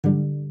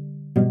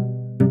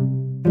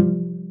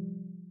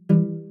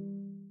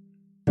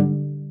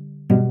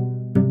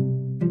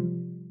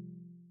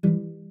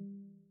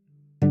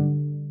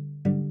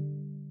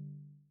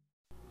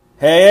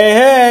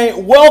Hey,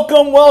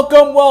 welcome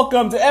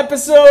to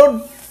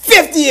episode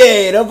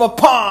 58 of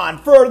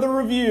Upon Further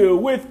Review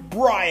with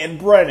Brian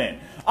Brennan.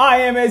 I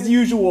am, as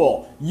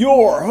usual,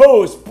 your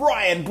host,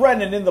 Brian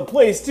Brennan, in the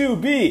place to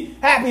be.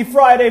 Happy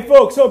Friday,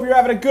 folks. Hope you're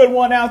having a good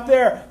one out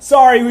there.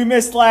 Sorry we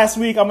missed last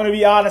week. I'm going to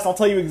be honest. I'll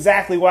tell you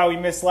exactly why we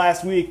missed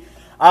last week.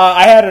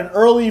 I had an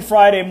early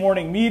Friday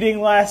morning meeting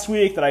last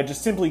week that I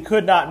just simply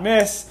could not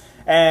miss,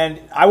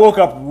 and I woke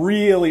up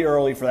really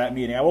early for that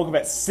meeting. I woke up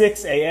at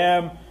 6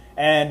 a.m.,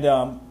 and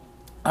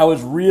I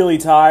was really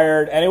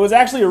tired, and it was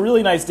actually a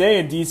really nice day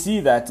in D.C.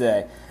 that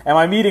day, and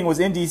my meeting was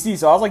in D.C.,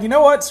 so I was like, you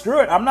know what,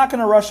 screw it, I'm not going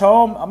to rush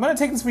home, I'm going to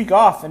take this week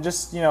off, and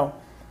just, there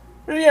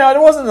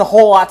wasn't a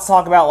whole lot to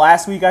talk about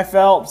last week, I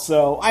felt,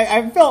 so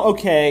I felt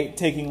okay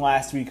taking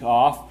last week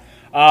off.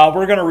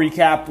 We're going to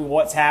recap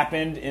what's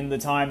happened in the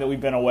time that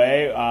we've been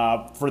away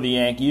for the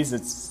Yankees.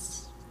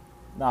 It's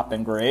not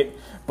been great.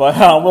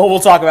 But we'll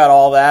talk about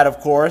all that, of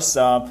course.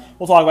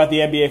 We'll talk about the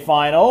NBA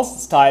Finals.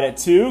 It's tied at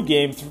 2.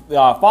 Game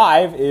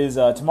 5 is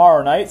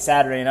tomorrow night,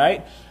 Saturday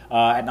night,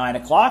 at 9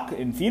 o'clock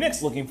in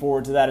Phoenix. Looking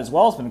forward to that as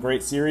well. It's been a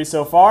great series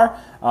so far.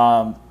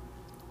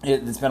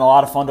 It's been a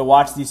lot of fun to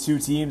watch these two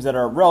teams that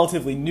are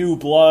relatively new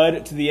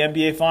blood to the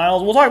NBA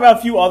Finals. We'll talk about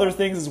a few other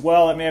things as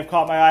well that may have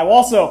caught my eye. We'll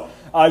also,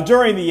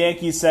 during the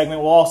Yankees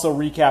segment, we'll also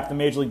recap the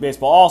Major League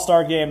Baseball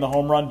All-Star Game, the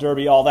Home Run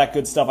Derby, all that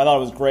good stuff. I thought it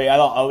was great.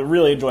 I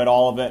really enjoyed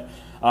all of it.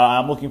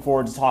 I'm looking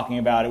forward to talking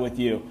about it with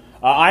you.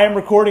 I am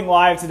recording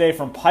live today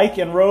from Pike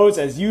and Rose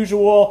as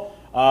usual.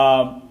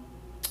 I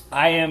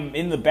am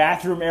in the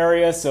bathroom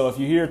area, so if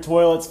you hear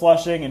toilets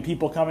flushing and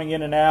people coming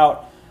in and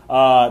out,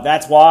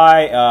 that's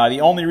why.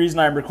 The only reason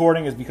I'm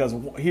recording is because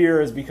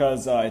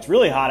it's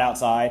really hot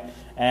outside,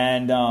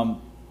 and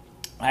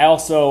I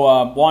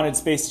also wanted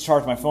space to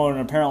charge my phone,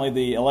 and apparently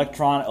the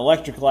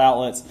electrical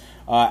outlets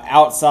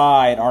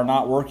outside are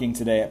not working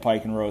today at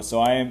Pike and Rose, so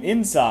I am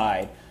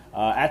inside.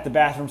 At the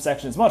bathroom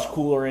section. It's much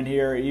cooler in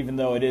here, even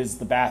though it is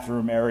the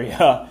bathroom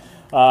area.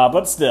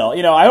 But still,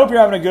 I hope you're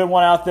having a good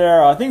one out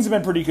there. Things have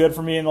been pretty good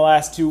for me in the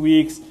last 2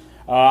 weeks.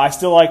 I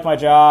still like my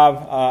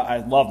job. I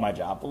love my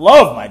job.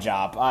 Love my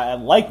job. I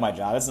like my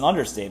job. That's an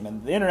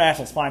understatement. The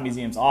International Spine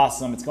Museum is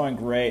awesome. It's going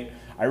great.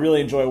 I really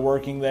enjoy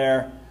working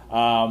there.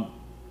 And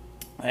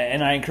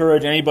I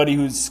encourage anybody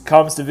who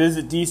comes to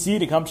visit D.C.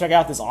 to come check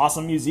out this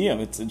awesome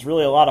museum. It's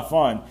really a lot of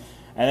fun.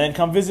 And then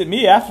come visit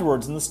me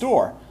afterwards in the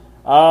store.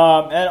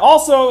 And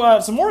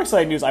also, some more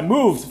exciting news. I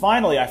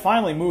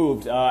finally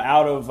moved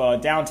out of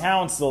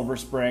downtown Silver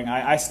Spring.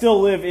 I still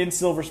live in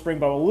Silver Spring,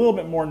 but I'm a little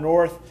bit more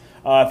north.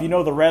 If you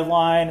know the Red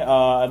Line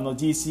in the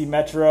D.C.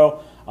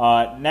 Metro,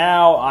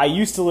 now I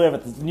used to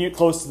live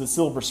close to the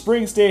Silver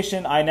Spring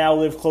station. I now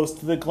live close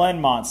to the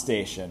Glenmont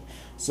station.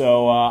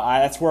 So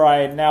that's where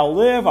I now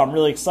live. I'm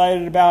really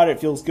excited about it. It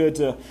feels good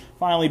to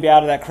finally be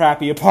out of that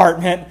crappy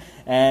apartment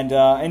and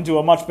into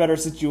a much better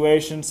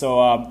situation. So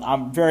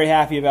I'm very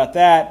happy about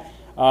that.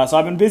 So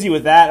I've been busy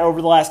with that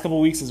over the last couple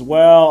of weeks as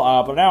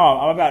well. But now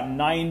I'm about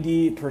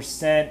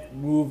 90%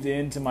 moved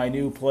into my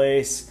new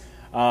place.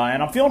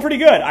 And I'm feeling pretty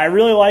good. I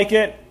really like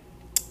it.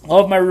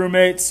 Love my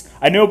roommates.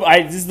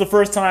 This is the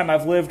first time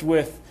I've lived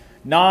with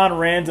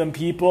non-random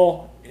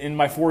people in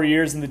my 4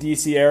 years in the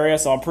D.C. area,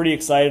 so I'm pretty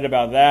excited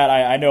about that.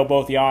 I know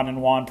both Jan and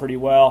Juan pretty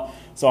well,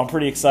 so I'm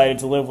pretty excited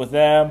to live with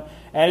them.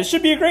 And it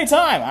should be a great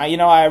time.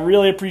 I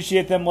really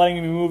appreciate them letting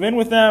me move in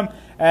with them,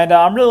 and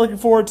I'm really looking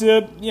forward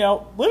to,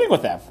 living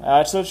with them.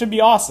 So it should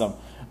be awesome.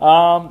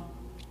 So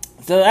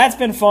that's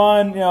been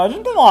fun. There's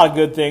been a lot of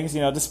good things,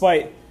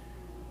 despite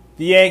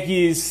the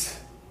Yankees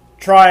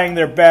trying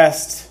their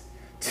best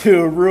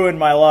to ruin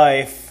my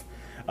life.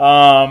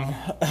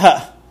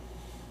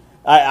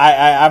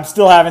 I'm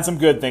still having some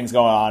good things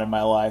going on in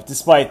my life,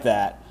 despite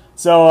that.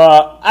 So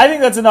I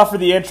think that's enough for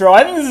the intro.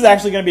 I think this is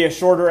actually going to be a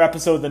shorter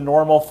episode than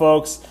normal,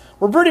 folks.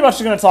 We're pretty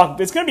much going to talk,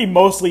 it's going to be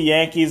mostly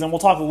Yankees, and we'll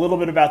talk a little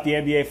bit about the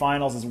NBA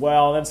Finals as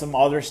well, and then some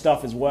other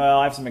stuff as well.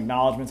 I have some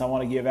acknowledgments I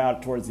want to give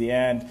out towards the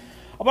end.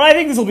 But I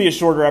think this will be a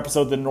shorter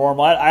episode than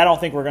normal. I don't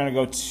think we're going to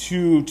go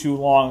too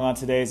long on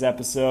today's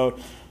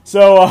episode.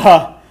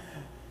 So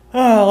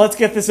let's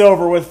get this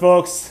over with,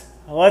 folks.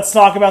 Let's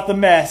talk about the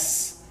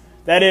mess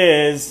that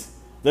is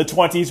the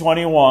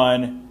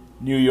 2021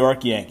 New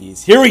York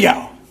Yankees. Here we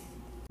go.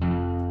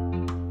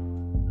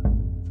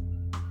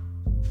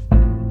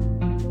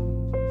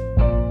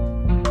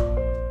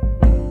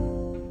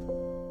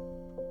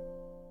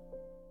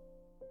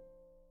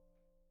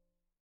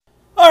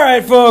 All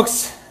right,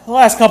 folks. The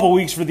last couple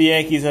weeks for the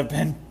Yankees have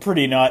been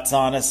pretty nuts,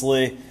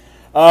 honestly.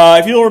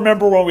 If you'll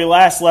remember when we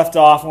last left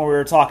off, when we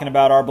were talking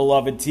about our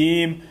beloved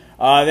team,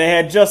 they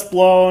had just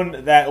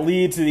blown that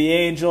lead to the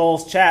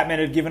Angels. Chapman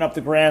had given up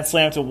the grand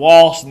slam to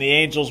Walsh, and the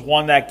Angels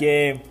won that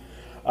game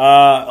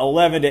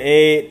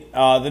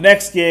 11-8. The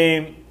next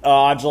game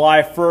on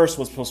July 1st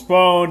was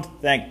postponed.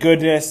 Thank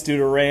goodness, due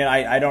to rain.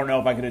 I don't know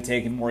if I could have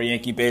taken more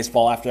Yankee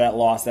baseball after that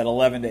loss, that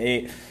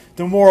 11-8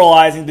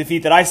 demoralizing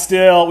defeat.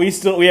 That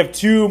we have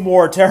two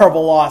more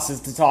terrible losses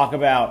to talk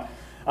about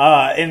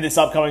in this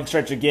upcoming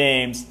stretch of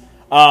games.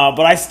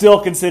 But I still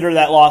consider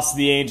that loss to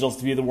the Angels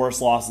to be the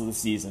worst loss of the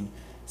season.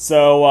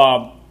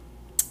 So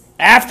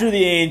after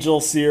the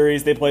Angels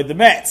series, they played the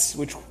Mets,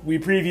 which we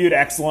previewed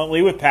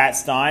excellently with Pat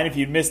Stein. If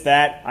you'd missed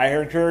that, I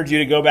encourage you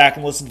to go back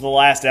and listen to the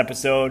last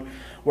episode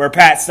where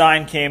Pat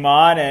Stein came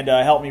on and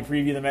helped me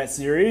preview the Mets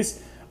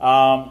series.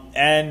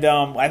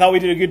 I thought we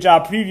did a good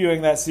job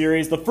previewing that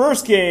series. The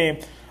first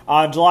game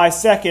on July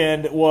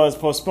 2nd was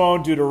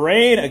postponed due to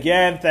rain.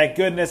 Again, thank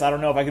goodness. I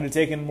don't know if I could have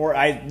taken more.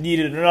 I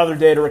needed another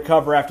day to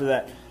recover after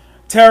that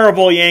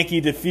terrible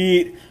Yankee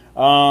defeat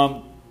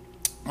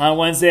on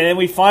Wednesday. And then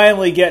we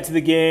finally get to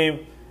the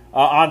game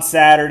on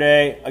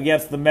Saturday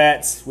against the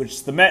Mets,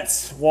 which the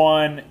Mets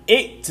won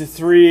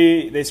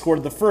 8-3. They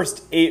scored the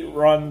first 8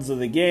 runs of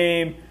the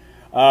game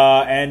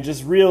and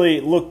just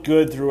really looked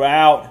good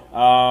throughout.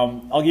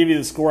 I'll give you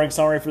the scoring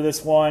summary for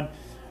this one.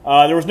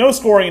 There was no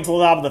scoring until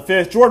the top of the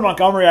 5th. Jordan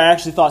Montgomery, I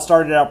actually thought,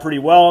 started out pretty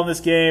well in this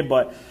game,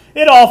 but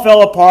it all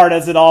fell apart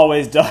as it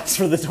always does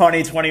for the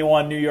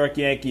 2021 New York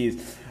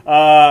Yankees.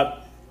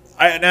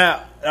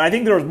 I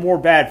think there was more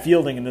bad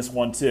fielding in this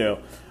one, too.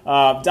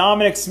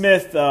 Dominic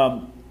Smith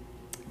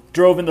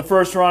drove in the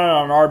first run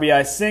on an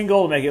RBI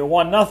single to make it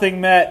 1-0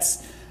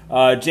 Mets.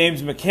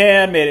 James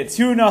McCann made it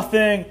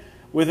 2-0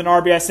 with an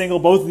RBI single.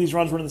 Both of these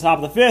runs were in the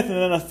top of the 5th. And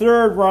then a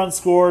third run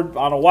scored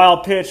on a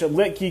wild pitch.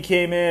 Litke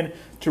came in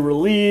to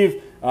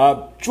relieve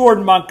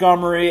Jordan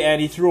Montgomery,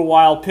 and he threw a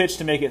wild pitch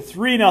to make it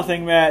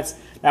 3-0 Mets.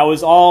 That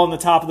was all in the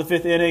top of the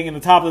 5th inning. In the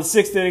top of the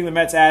 6th inning, the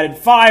Mets added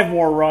 5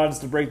 more runs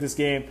to break this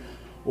game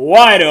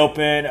wide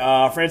open.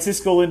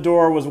 Francisco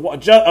Lindor was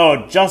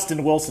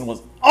Justin Wilson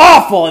was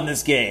awful in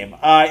this game.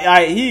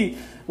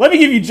 Let me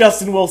give you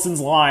Justin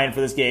Wilson's line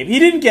for this game. He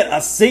didn't get a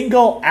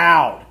single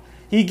out.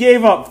 He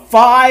gave up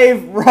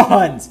 5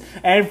 runs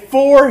and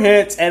 4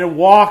 hits and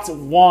walked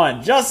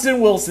 1.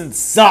 Justin Wilson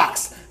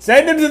sucks.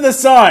 Send him to the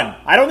sun.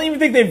 I don't even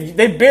think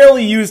they've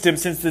barely used him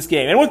since this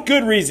game, and with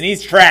good reason.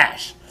 He's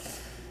trash.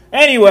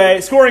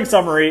 Anyway, scoring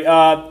summary.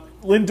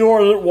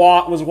 Lindor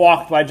was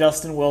walked by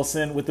Justin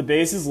Wilson with the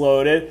bases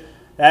loaded.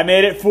 That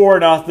made it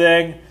 4-0.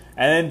 And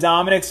then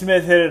Dominic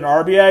Smith hit an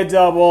RBI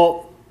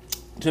double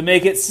to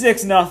make it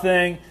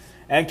 6-0.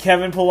 And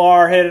Kevin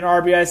Pillar hit an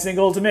RBI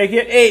single to make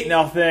it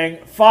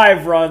 8-0.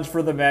 5 runs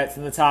for the Mets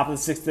in the top of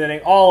the 6th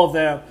inning. All of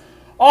them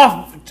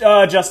off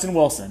Justin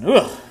Wilson.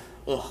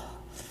 Ugh.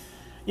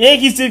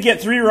 Yankees did get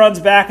 3 runs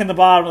back in the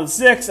bottom of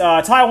the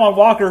 6th. Taijuan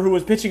Walker, who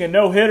was pitching a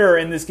no-hitter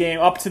in this game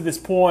up to this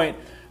point,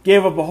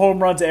 gave up a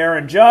home run to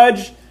Aaron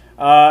Judge.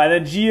 And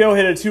then Gio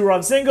hit a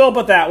 2-run single,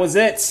 but that was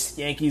it.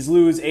 Yankees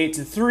lose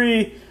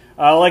 8-3.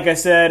 Like I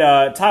said,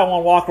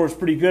 Taijuan Walker was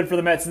pretty good for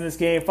the Mets in this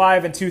game.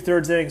 5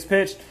 2/3 innings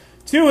pitched.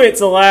 2 hits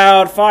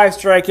allowed, 5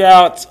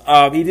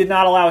 strikeouts. He did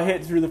not allow a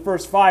hit through the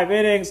first 5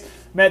 innings.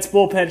 Mets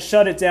bullpen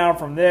shut it down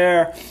from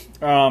there.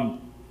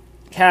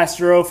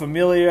 Castro,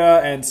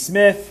 Familia, and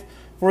Smith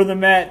for the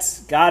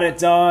Mets got it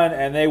done,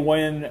 and they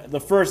win the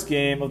first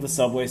game of the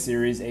Subway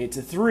Series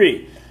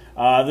 8-3.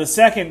 The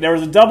second, there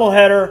was a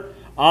doubleheader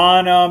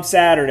on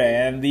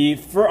Saturday and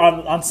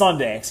on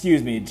Sunday,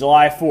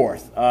 July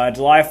 4th.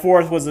 July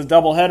 4th was a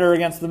doubleheader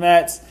against the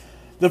Mets.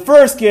 The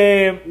first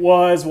game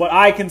was what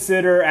I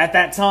consider at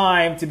that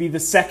time to be the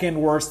second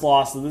worst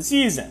loss of the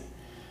season.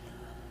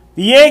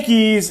 The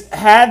Yankees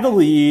had the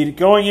lead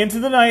going into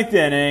the 9th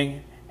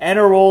inning, and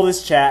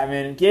Aroldis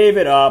Chapman gave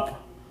it up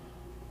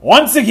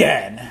once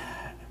again.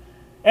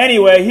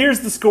 Anyway,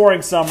 here's the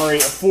scoring summary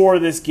for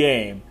this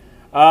game.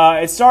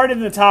 It started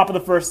in the top of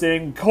the first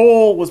inning.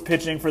 Cole was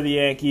pitching for the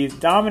Yankees.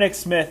 Dominic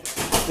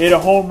Smith hit a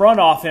home run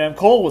off him.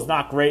 Cole was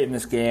not great in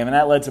this game, and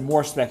that led to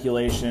more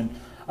speculation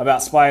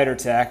about Spider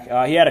Tech.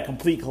 He had a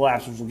complete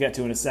collapse, which we'll get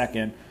to in a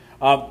second.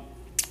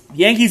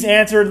 Yankees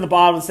answered in the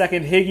bottom of the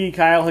second.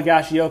 Kyle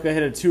Higashioka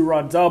hit a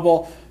 2-run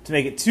double to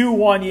make it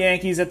 2-1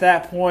 Yankees at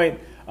that point.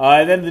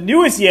 And then the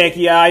newest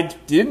Yankee, I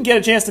didn't get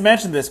a chance to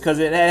mention this because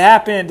it had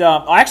happened.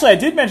 Actually, I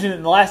did mention it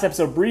in the last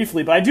episode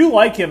briefly, but I do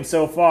like him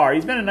so far.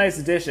 He's been a nice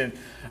addition.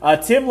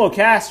 Tim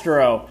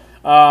Locastro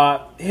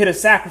hit a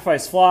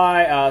sacrifice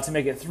fly to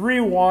make it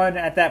 3-1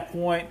 at that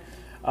point.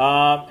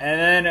 And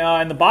then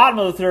in the bottom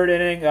of the 3rd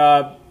inning,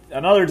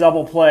 another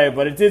double play,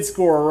 but it did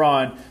score a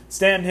run.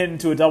 Stanton hit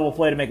into a double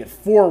play to make it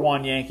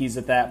 4-1 Yankees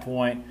at that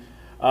point.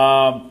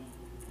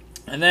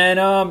 And then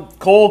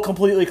Cole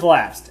completely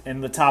collapsed in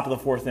the top of the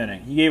 4th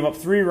inning. He gave up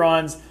 3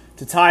 runs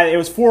to tie. It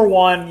was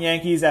 4-1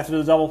 Yankees after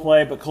the double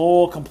play, but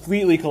Cole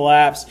completely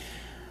collapsed.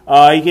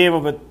 He gave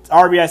up an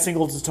RBI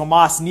single to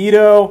Tomas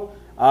Nido,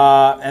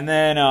 and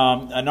then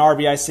an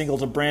RBI single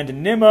to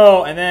Brandon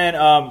Nimmo, and then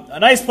a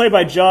nice play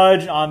by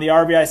Judge on the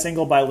RBI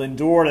single by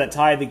Lindor that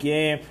tied the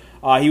game.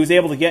 He was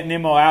able to get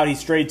Nimmo out. He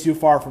strayed too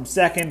far from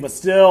second, but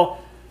still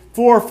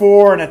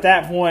 4-4, and at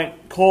that point,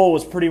 Cole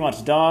was pretty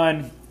much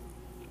done.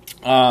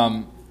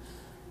 Cole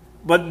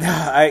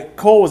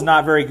was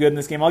not very good in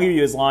this game. I'll give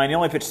you his line. He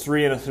only pitched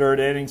 3 1/3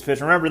 innings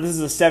pitched. Remember, this is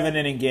a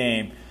 7-inning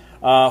game.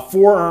 4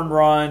 earned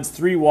runs,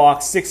 3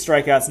 walks, 6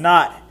 strikeouts.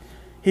 Not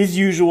his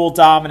usual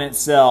dominant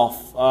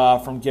self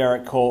from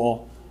Garrett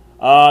Cole.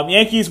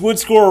 Yankees would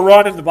score a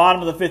run at the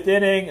bottom of the 5th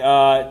inning.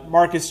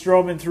 Marcus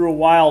Stroman threw a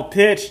wild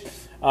pitch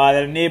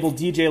that enabled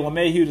DJ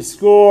LeMahieu to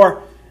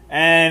score.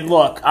 And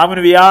look, I'm going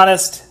to be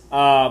honest.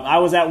 I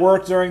was at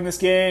work during this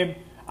game.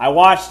 I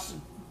watched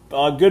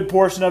a good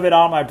portion of it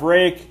on my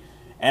break,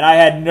 and I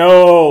had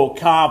no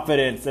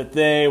confidence that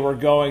they were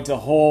going to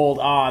hold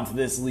on to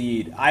this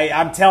lead.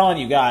 I'm telling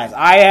you guys,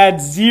 I had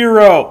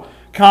zero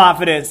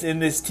confidence in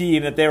this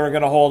team that they were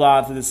going to hold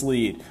on to this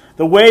lead.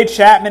 The way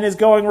Chapman is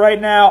going right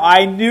now,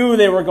 I knew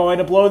they were going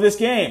to blow this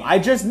game. I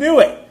just knew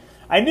it.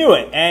 I knew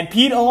it. And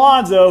Pete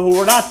Alonso, who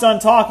we're not done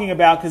talking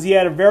about because he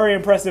had a very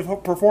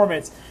impressive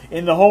performance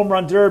in the home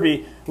run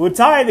derby, would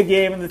tie the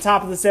game in the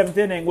top of the 7th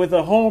inning with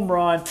a home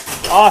run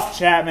off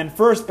Chapman,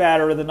 first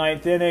batter of the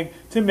 9th inning,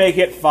 to make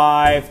it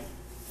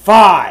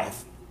 5-5.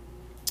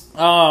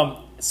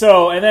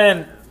 And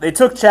then they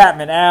took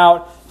Chapman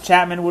out.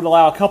 Chapman would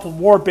allow a couple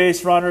more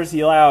base runners.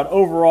 He allowed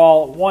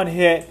overall 1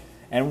 hit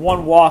and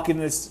 1 walk in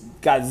this,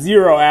 got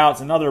 0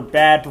 outs. Another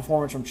bad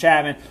performance from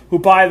Chapman, who,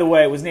 by the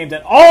way, was named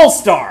an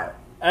all-star.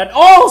 An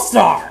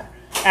all-star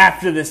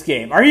after this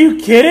game. Are you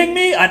kidding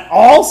me? An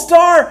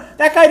all-star?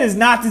 That guy does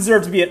not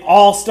deserve to be an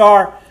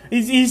all-star.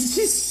 He's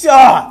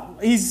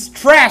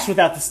trash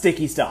without the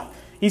sticky stuff.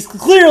 He's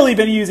clearly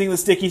been using the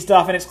sticky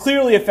stuff, and it's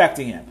clearly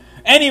affecting him.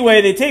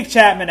 Anyway, they take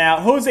Chapman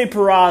out. Jose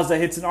Peraza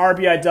hits an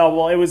RBI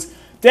double. It was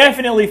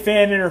definitely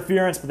fan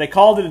interference, but they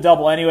called it a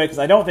double anyway because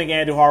I don't think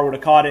Andujar would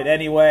have caught it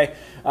anyway.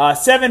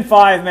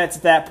 7-5 Mets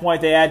at that point.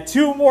 They had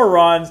 2 more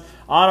runs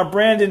on a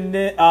Brandon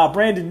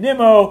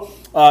Nimmo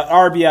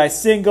RBI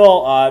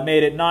single.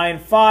 Made it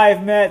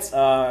 9-5 Mets.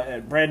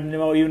 Brandon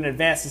Nimmo even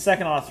advanced to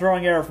second on a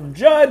throwing error from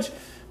Judge,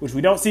 which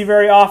we don't see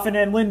very often,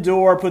 and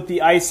Lindor put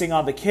the icing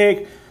on the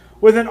cake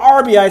with an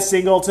RBI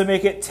single to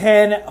make it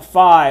 10-5.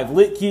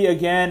 Litke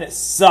again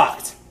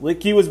sucked.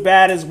 Litke was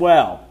bad as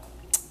well.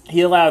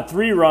 He allowed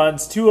 3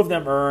 runs, 2 of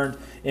them earned,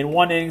 in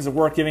 1 innings of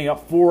work, giving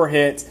up 4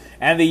 hits,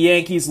 and the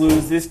Yankees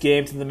lose this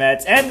game to the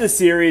Mets and the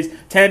series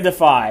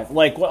 10-5.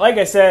 Like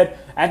I said,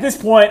 at this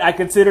point, I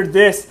considered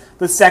this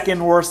the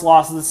second worst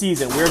loss of the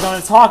season. We're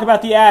going to talk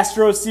about the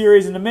Astros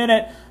series in a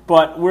minute,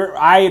 but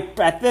I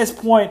at this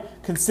point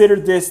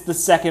considered this the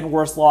second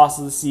worst loss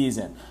of the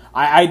season.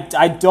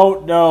 I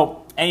don't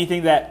know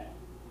anything that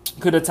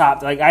could have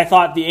topped. Like, I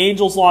thought the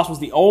Angels loss was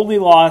the only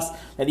loss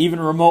that even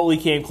remotely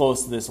came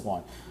close to this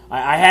one.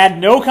 I had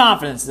no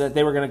confidence that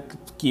they were going to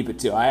keep it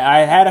to. I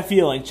had a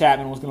feeling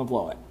Chapman was going to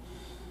blow it.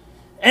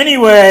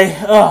 Anyway,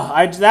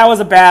 that was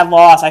a bad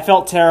loss. I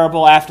felt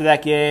terrible after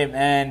that game,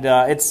 and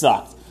it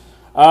sucked.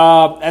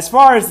 As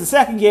far as the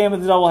second game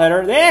of the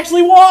doubleheader, they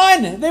actually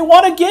won! They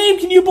won a game!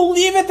 Can you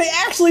believe it? They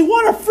actually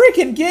won a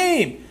freaking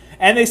game!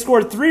 And they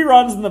scored 3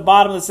 runs in the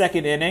bottom of the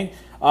 2nd inning,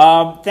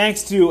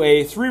 thanks to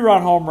a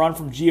 3-run home run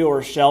from Gio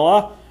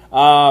Urshela.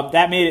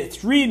 That made it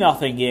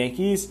 3-0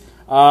 Yankees.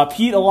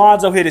 Pete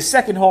Alonso hit his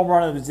 2nd home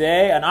run of the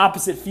day, an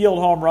opposite field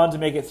home run to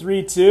make it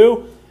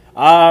 3-2.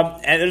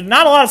 And there's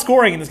not a lot of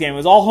scoring in this game. It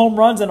was all home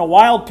runs, and a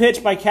wild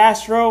pitch by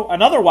Castro,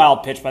 another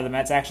wild pitch by the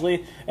Mets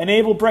actually,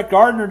 enabled Brett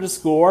Gardner to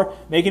score,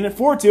 making it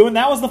 4-2, and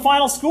that was the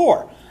final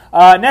score.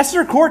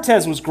 Nestor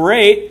Cortes was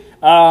great.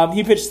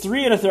 He pitched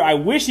 3 1/3. I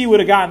wish he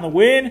would have gotten the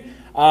win,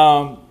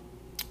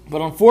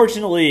 but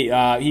unfortunately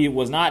he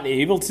was not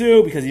able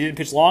to because he didn't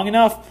pitch long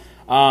enough.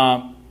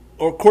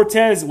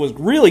 Cortez was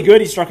really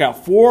good. He struck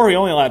out 4. He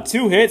only allowed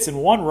 2 hits and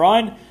 1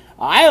 run.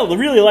 I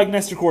really like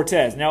Nestor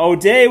Cortes. Now,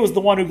 O'Day was the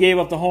one who gave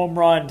up the home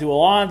run to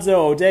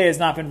Alonso. O'Day has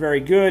not been very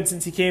good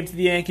since he came to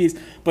the Yankees.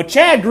 But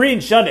Chad Green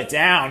shut it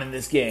down in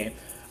this game.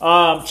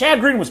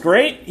 Chad Green was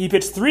great. He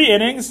pitched 3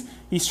 innings.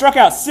 He struck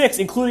out 6,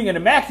 including an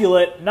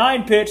immaculate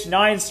 9-pitch,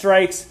 9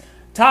 strikes,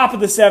 top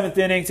of the 7th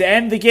inning to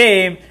end the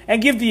game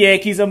and give the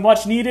Yankees a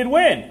much-needed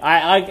win.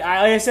 Like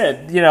I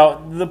said,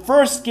 the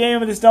first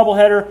game of this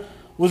doubleheader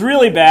was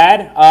really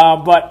bad,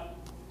 but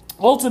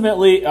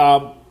ultimately,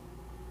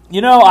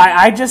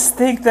 I just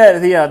think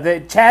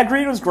that Chad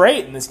Green was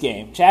great in this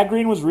game. Chad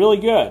Green was really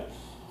good.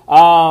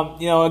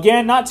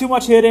 Again, not too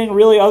much hitting,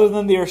 really, other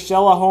than the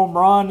Urshela home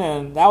run,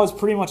 and that was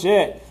pretty much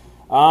it.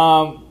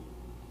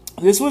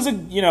 This was a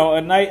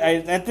night.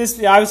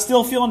 I was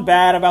still feeling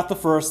bad about the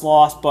first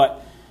loss,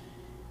 but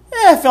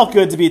it felt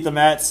good to beat the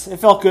Mets. It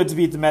felt good to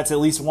beat the Mets at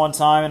least one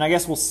time, and I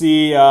guess we'll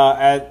see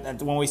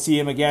when we see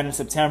him again in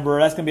September.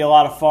 That's going to be a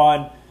lot of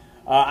fun.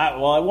 I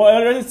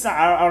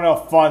don't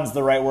know if fun's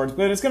the right word,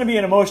 but it's going to be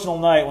an emotional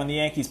night when the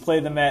Yankees play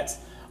the Mets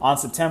on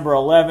September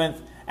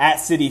 11th at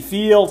Citi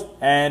Field,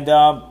 and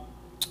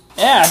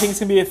I think it's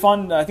going to be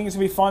fun. I think it's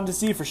going to be fun to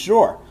see for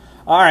sure.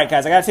 All right,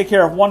 guys, I got to take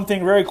care of one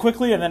thing very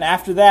quickly, and then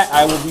after that,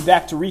 I will be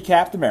back to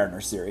recap the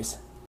Mariners series.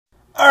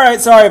 All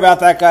right, sorry about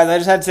that, guys. I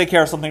just had to take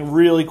care of something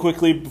really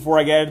quickly before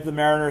I get into the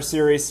Mariners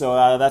series,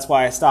 so that's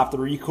why I stopped the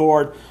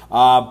record.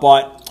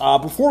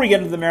 But before we get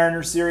into the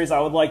Mariners series, I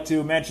would like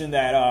to mention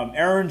that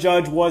Aaron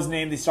Judge was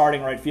named the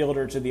starting right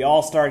fielder to the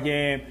All-Star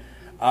game.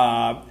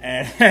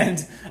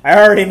 And I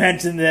already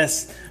mentioned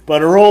this,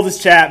 but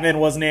Aroldis Chapman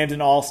was named an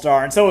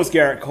All-Star, and so was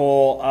Garrett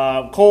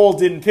Cole. Cole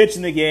didn't pitch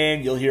in the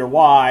game. You'll hear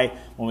why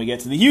when we get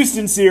to the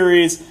Houston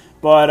series.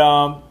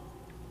 But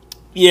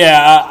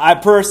Yeah, I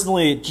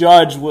personally,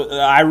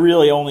 I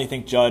really only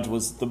think Judge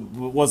was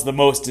the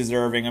most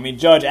deserving. I mean,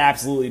 Judge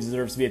absolutely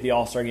deserves to be at the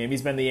All-Star game.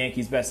 He's been the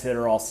Yankees' best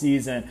hitter all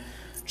season.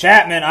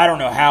 Chapman, I don't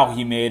know how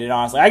he made it,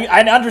 honestly.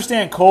 I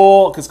understand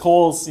Cole, because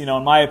Cole's, in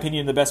my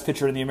opinion, the best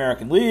pitcher in the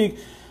American League.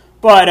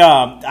 But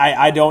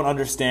I don't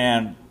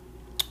understand,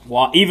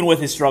 even with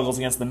his struggles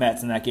against the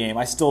Mets in that game,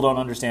 I still don't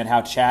understand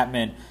how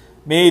Chapman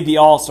made the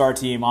All-Star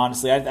team,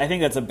 honestly. I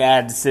think that's a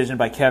bad decision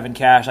by Kevin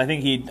Cash. I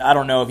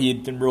don't know if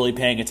he'd been really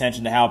paying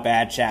attention to how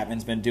bad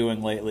Chapman's been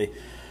doing lately.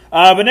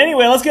 But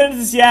anyway, let's get into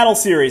the Seattle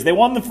series. They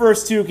won the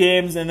first 2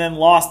 games and then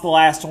lost the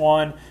last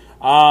one.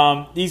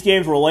 These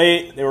games were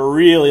late. They were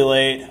really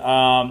late.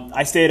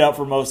 I stayed up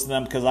for most of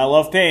them because I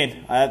love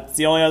pain. That's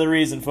the only other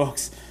reason,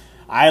 folks.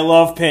 I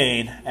love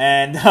pain.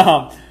 And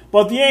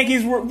but the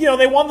Yankees were,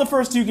 they won the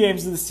first 2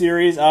 games of the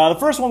series. The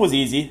first one was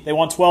easy. They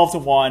won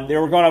 12-1. They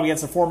were going up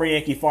against a former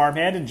Yankee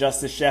farmhand in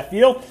Justice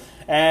Sheffield.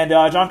 And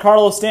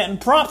Giancarlo Stanton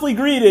promptly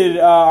greeted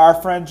our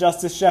friend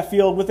Justice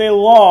Sheffield with a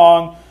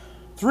long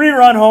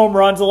 3-run home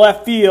run to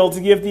left field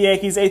to give the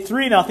Yankees a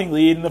 3-0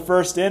 lead in the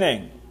first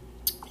inning.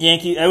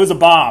 It was a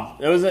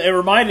bomb. It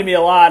reminded me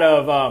a lot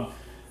of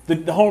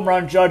the home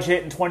run Judge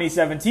hit in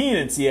 2017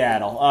 in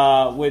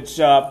Seattle, which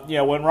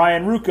when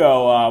Ryan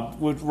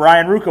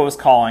Ruocco was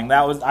calling,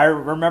 I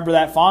remember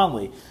that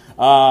fondly.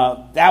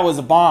 That was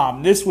a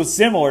bomb. This was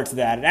similar to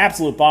that, an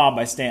absolute bomb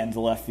by Stanton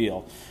to left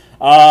field.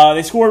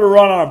 They scored a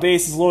run on a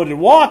bases loaded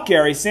walk.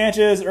 Gary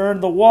Sanchez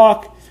earned the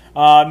walk,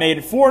 made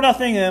it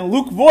 4-0, and then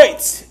Luke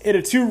Voit hit a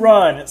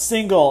 2-run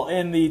single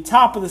in the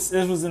top of this.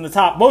 This was in the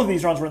top. Both of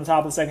these runs were in the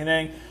top of the second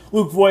inning.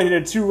 Luke Voit hit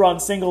a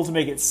 2-run single to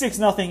make it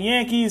 6-0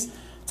 Yankees.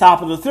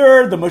 Top of the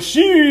third, the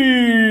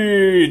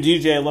machine,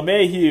 DJ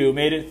LeMahieu,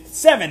 made it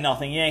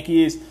 7-0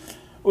 Yankees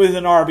with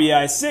an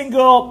RBI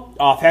single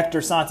off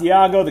Hector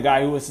Santiago, the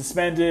guy who was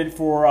suspended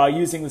for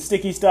using the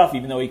sticky stuff,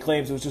 even though he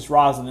claims it was just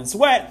rosin and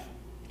sweat.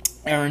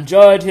 Aaron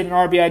Judge hit an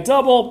RBI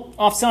double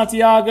off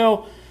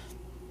Santiago.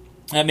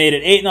 That made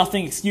it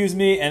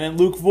 8-0, and then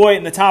Luke Voit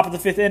in the top of the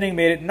 5th inning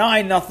made it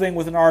 9-0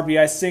 with an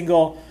RBI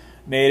single.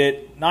 Made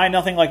it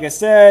 9-0, like I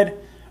said.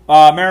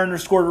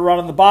 Mariners scored a run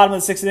in the bottom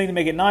of the 6th inning to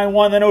make it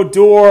 9-1. Then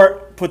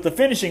Odor put the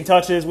finishing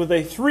touches with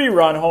a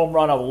 3-run home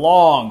run, a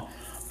long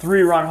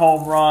 3-run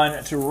home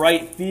run to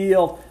right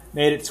field.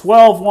 Made it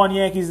 12-1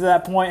 Yankees at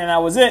that point, and that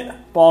was it.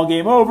 Ball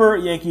game over.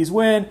 Yankees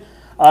win.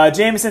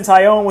 Jameson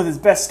Taillon with his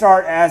best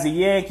start as a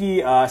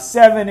Yankee.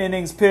 7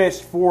 innings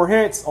pitched, 4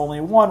 hits, only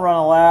 1 run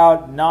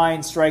allowed, 9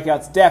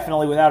 strikeouts.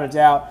 Definitely, without a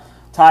doubt,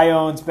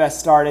 Taillon's best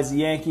start as a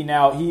Yankee.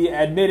 Now, he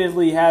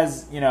admittedly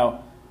has,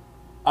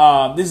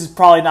 this is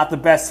probably not the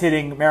best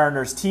hitting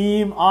Mariners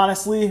team,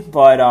 honestly,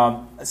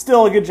 but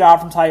still a good job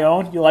from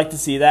Taillon. You like to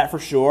see that for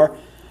sure.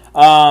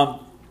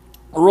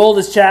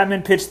 Aroldis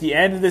Chapman pitched the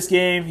end of this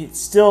game. He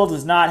still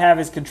does not have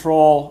his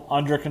control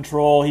under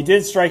control. He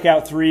did strike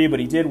out 3, but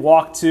he did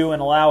walk 2 and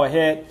allow a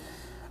hit.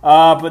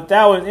 But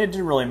it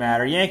didn't really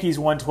matter. Yankees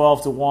won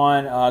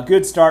 12-1.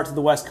 Good start to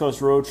the West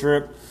Coast road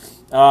trip.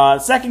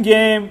 Second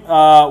game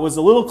was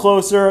a little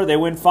closer. They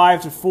win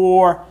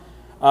 5-4.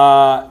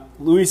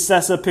 Luis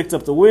Cessa picked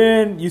up the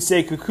win.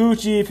 Yusei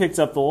Kikuchi picked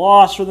up the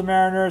loss for the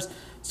Mariners.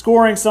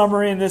 Scoring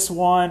summary in this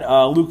one,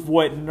 Luke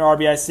Voit hit an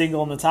RBI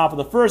single in the top of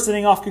the 1st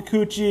inning off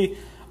Kikuchi.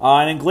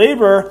 And then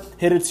Glaber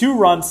hit a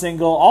 2-run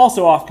single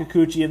also off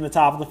Kikuchi in the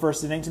top of the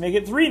 1st inning to make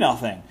it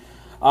 3-0.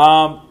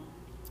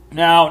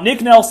 Now,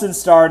 Nick Nelson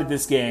started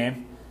this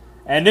game,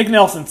 and Nick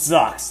Nelson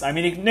sucks. I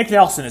mean, Nick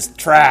Nelson is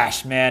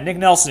trash, man. Nick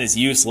Nelson is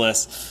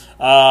useless.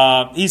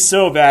 He's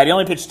so bad. He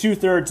only pitched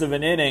 2/3 of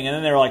an inning, and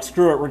then they were like,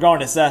 screw it, we're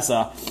going to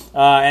Cessa.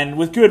 And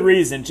with good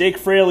reason. Jake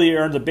Fraley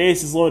earned a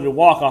bases-loaded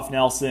walk off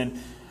Nelson,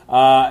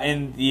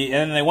 and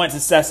then they went to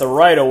Cessa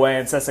right away,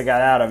 and Cessa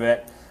got out of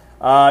it.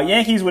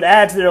 Yankees would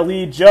add to their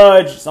lead.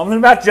 Judge, something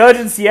about Judge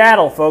in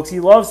Seattle, folks. He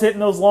loves hitting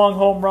those long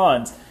home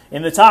runs.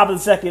 In the top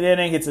of the 2nd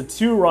inning, it's a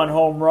 2-run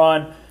home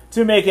run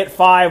to make it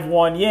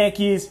 5-1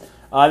 Yankees.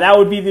 That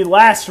would be the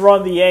last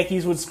run the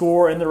Yankees would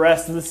score in the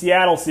rest of the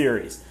Seattle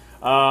series.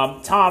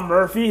 Tom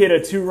Murphy hit a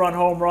 2-run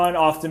home run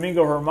off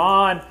Domingo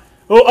Germán.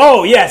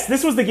 Oh, yes,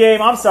 this was the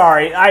game. I'm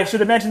sorry. I should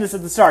have mentioned this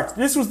at the start.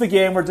 This was the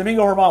game where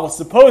Domingo Germán was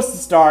supposed to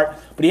start,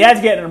 but he had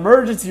to get an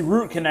emergency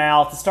root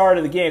canal at the start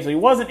of the game, so he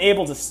wasn't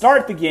able to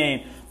start the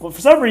game. But for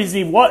some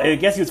reason, I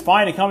guess he was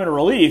fine to come into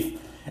relief.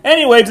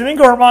 Anyway,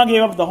 Domingo Germán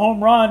gave up the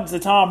home run to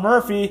Tom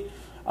Murphy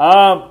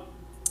and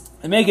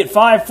make it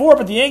 5-4,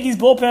 but the Yankees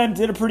bullpen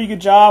did a pretty good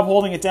job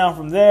holding it down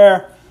from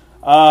there.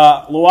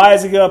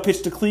 Loaizaga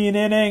pitched a clean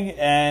inning,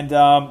 and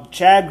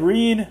Chad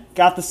Green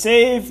got the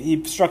save.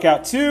 He struck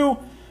out 2.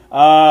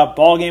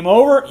 Ball game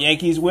over.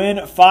 Yankees win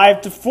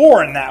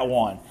 5-4 in that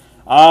one.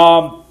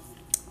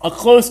 A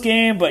close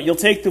game, but you'll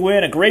take the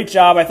win. A great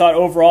job, I thought,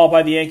 overall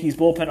by the Yankees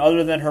bullpen,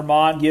 other than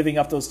Germán giving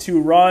up those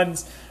 2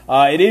 runs.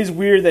 It is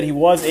weird that he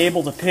was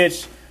able to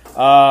pitch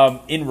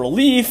in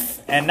relief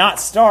and not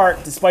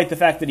start, despite the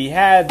fact that he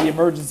had the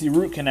emergency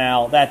root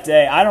canal that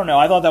day. I don't know.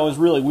 I thought that was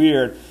really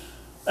weird.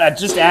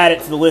 just add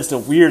it to the list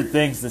of weird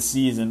things this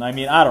season. I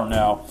mean, I don't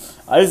know.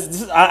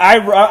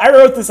 I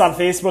wrote this on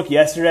Facebook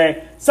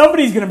yesterday.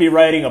 Somebody's going to be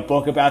writing a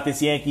book about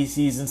this Yankee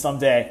season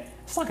someday.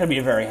 It's not going to be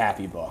a very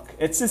happy book.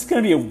 It's just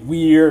going to be a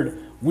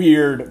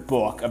weird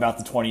book about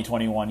the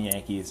 2021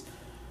 Yankees.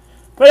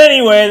 But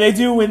anyway, they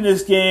do win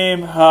this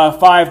game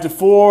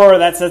 5-4.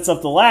 That sets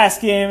up the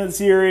last game of the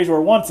series where,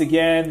 once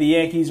again, the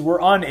Yankees were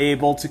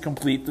unable to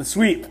complete the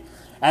sweep.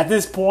 At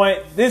this point,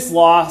 this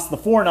loss, the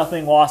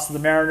 4-0 loss to the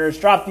Mariners,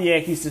 dropped the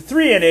Yankees to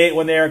 3-8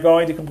 when they are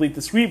going to complete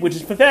the sweep, which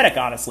is pathetic,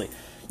 honestly.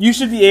 You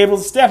should be able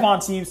to step on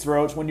teams'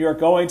 throats when you are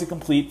going to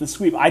complete the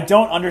sweep. I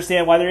don't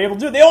understand why they're able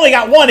to do it. They only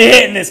got one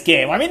hit in this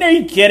game. I mean, are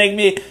you kidding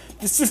me?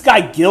 This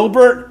guy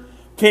Gilbert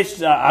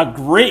pitched a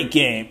great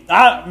game.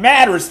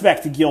 Mad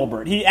respect to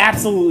Gilbert. He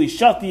absolutely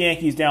shut the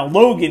Yankees down.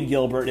 Logan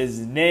Gilbert is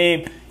his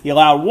name. He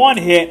allowed one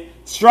hit,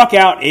 struck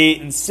out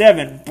 8 in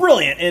 7.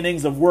 Brilliant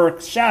innings of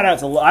work. Shout out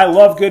to I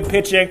love good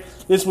pitching.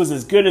 This was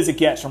as good as it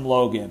gets from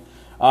Logan.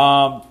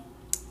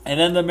 And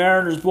then the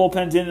Mariners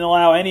bullpen didn't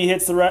allow any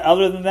hits.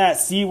 Other than that,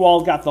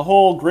 Sewald got the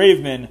hole.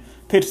 Graveman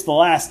pitched the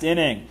last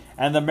inning.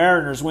 And the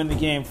Mariners win the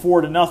game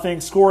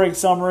 4-0. Scoring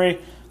summary: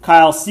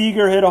 Kyle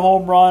Seager hit a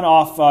home run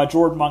off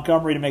Jordan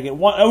Montgomery to make it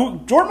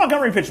 1. Jordan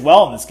Montgomery pitched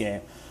well in this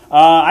game.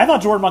 I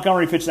thought Jordan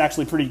Montgomery pitched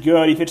actually pretty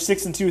good. He pitched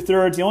 6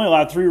 2/3. He only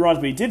allowed 3 runs,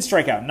 but he did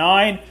strike out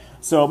 9.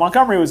 So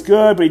Montgomery was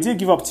good, but he did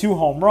give up 2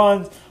 home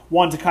runs.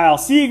 One to Kyle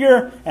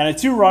Seager and a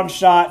 2-run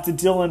shot to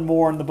Dylan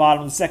Moore in the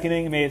bottom of the second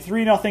inning. Made it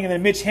 3-0. And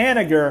then Mitch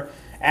Haniger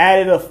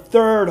added a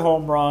 3rd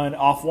home run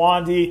off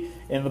Wandy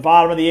in the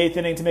bottom of the 8th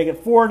inning to make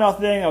it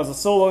 4-0. That was a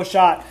solo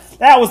shot.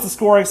 That was the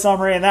scoring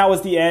summary, and that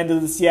was the end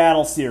of the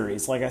Seattle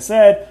series. Like I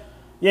said,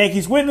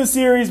 Yankees win the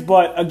series,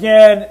 but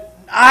again,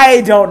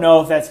 I don't know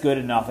if that's good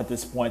enough at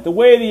this point. The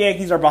way the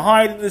Yankees are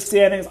behind in the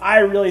standings, I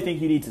really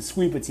think you need to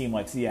sweep a team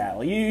like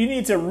Seattle. You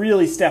need to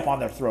really step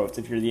on their throats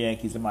if you're the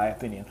Yankees, in my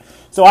opinion.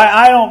 So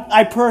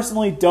I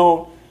personally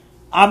don't.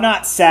 I'm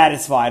not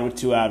satisfied with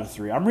 2 out of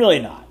 3. I'm really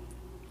not.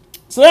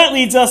 So that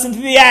leads us into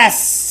the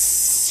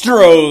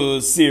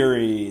Astros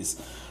series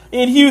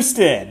in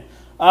Houston,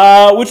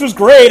 which was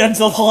great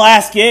until the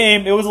last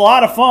game. It was a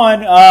lot of fun.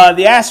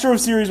 The Astros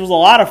series was a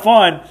lot of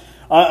fun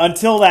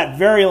until that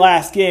very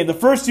last game. The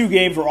first 2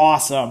 games were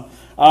awesome.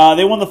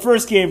 They won the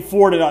first game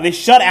 4-0. They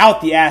shut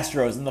out the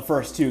Astros in the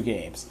first 2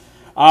 games,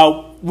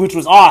 which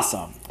was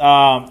awesome.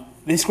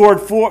 They scored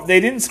 4. They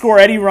didn't score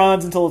any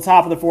runs until the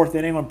top of the 4th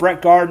inning when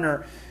Brett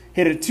Gardner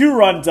hit a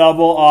 2-run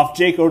double off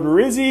Jake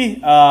Odorizzi.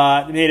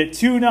 They made it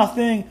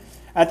 2-0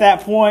 at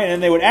that point,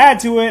 and they would add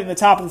to it in the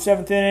top of the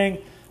 7th inning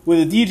with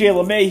a DJ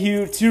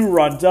LeMahieu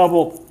 2-run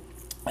double.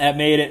 That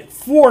made it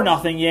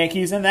 4-0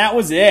 Yankees, and that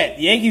was it.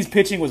 The Yankees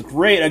pitching was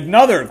great.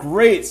 Another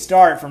great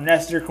start from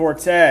Nestor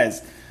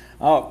Cortes.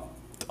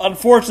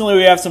 Unfortunately,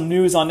 we have some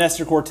news on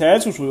Nestor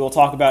Cortes, which we will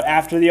talk about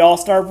after the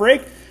All-Star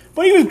break.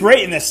 But he was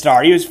great in this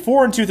start. He was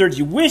 4 2/3.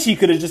 You wish he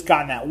could have just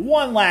gotten that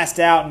one last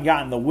out and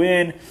gotten the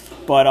win.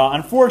 But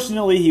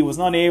unfortunately, he was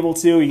not able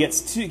to. He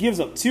gives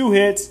up 2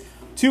 hits,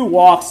 2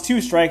 walks, 2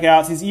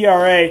 strikeouts. His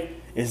ERA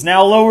is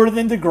now lower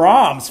than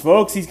DeGrom's,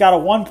 folks. He's got a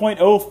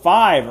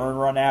 1.05 earned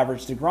run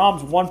average.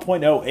 DeGrom's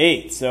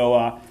 1.08.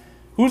 So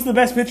who's the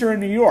best pitcher in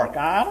New York?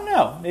 I don't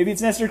know. Maybe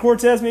it's Nestor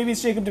Cortes. Maybe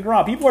it's Jacob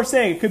DeGrom. People are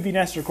saying it could be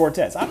Nestor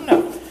Cortes. I don't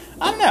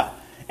know.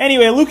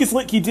 Anyway, Lucas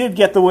Litke did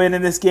get the win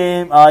in this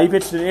game. He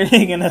pitched an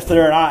inning in the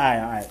 3rd.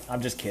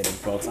 I'm just kidding,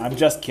 folks. I'm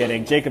just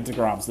kidding. Jacob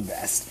DeGrom's the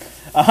best.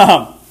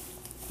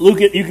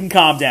 Lucas, you can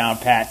calm down,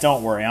 Pat.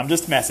 Don't worry. I'm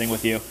just messing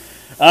with you.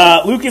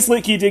 Lucas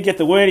Litke did get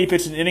the win. He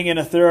pitched an inning in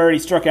the 3rd. He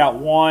struck out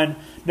 1.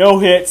 No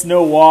hits,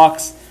 no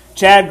walks.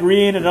 Chad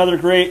Green, another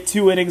great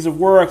 2 innings of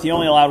work. He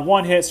only allowed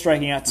 1 hit,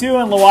 striking out 2.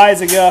 And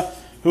Loaizaga,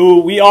 who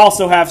we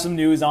also have some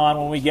news on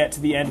when we get to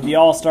the end of the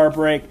All-Star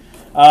break,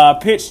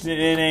 pitched an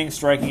inning,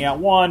 striking out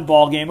 1.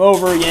 Ball game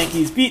over.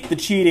 Yankees beat the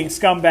cheating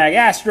scumbag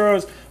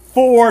Astros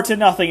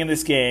 4-0 in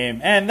this game.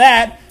 And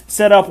that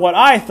set up what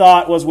I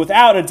thought was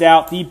without a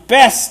doubt the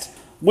best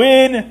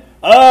win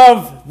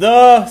of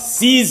the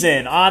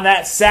season on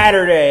that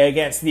Saturday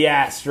against the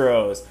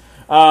Astros.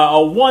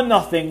 A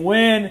 1-0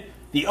 win.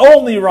 The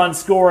only run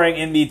scoring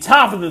in the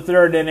top of the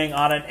 3rd inning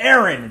on an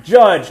Aaron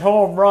Judge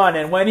home run.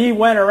 And when he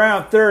went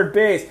around third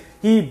base,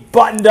 he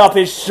buttoned up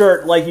his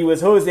shirt like he was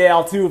Jose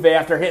Altuve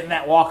after hitting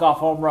that walk-off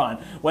home run.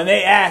 When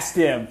they asked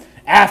him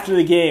after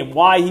the game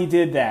why he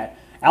did that,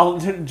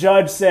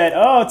 Judge said,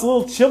 "Oh, it's a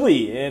little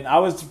chilly, and I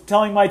was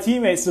telling my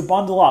teammates to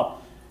bundle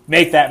up."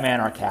 Make that man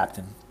our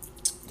captain.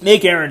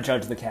 Make Aaron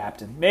Judge the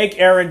captain. Make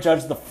Aaron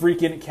Judge the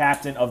freaking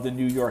captain of the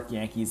New York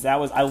Yankees. I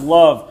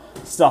love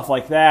stuff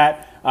like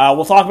that.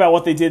 We'll talk about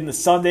what they did in the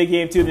Sunday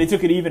game, too. They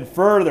took it even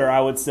further, I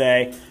would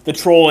say, the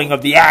trolling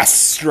of the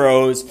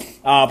Astros.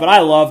 But I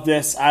love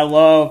this. I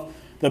love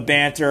the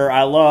banter.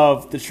 I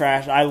love the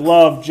trash. I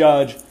love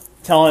Judge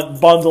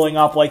bundling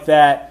up like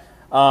that.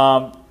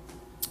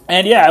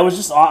 And, yeah, it was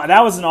just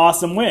that was an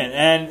awesome win.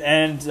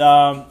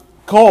 And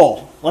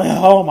Cole,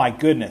 oh, my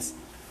goodness.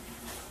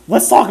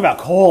 Let's talk about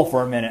Cole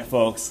for a minute,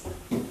 folks.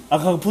 A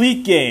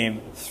complete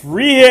game,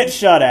 3-hit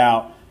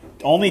shutout,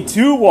 only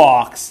 2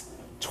 walks,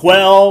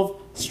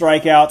 12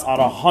 strikeouts on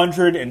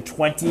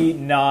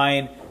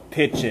 129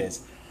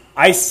 pitches.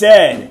 I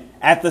said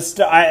at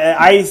the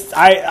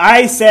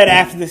I said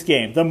after this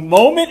game, the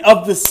moment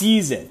of the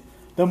season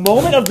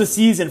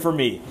for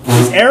me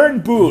is Aaron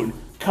Boone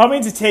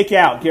coming to take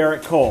out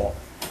Garrett Cole.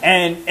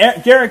 And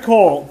Garrett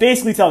Cole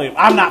basically telling him,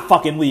 I'm not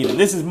fucking leaving.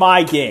 This is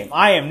my game.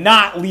 I am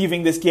not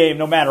leaving this game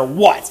no matter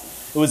what.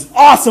 It was an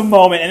awesome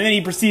moment, and then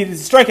he proceeded to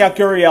strike out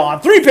Gurriel on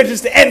 3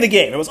 pitches to end the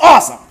game. It was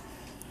awesome.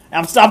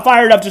 I'm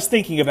fired up just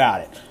thinking about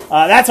it.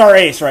 That's our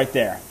ace right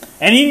there.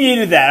 And he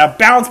needed that. A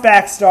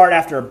bounce-back start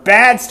after a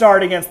bad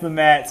start against the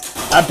Mets.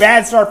 A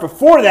bad start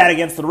before that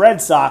against the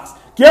Red Sox.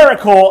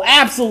 Garrett Cole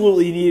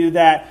absolutely needed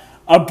that.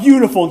 A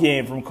beautiful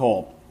game from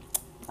Cole.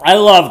 I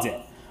loved it.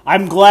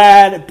 I'm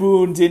glad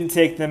Boone didn't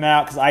take them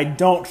out because I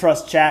don't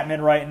trust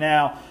Chapman right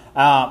now.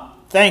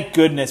 Thank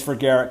goodness for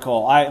Garrett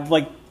Cole.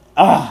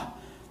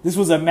 This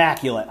was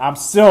immaculate. I'm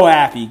so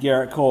happy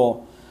Garrett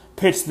Cole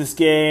pitched this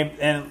game.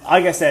 And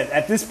like I said,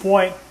 at this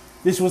point,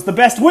 this was the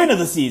best win of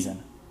the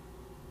season.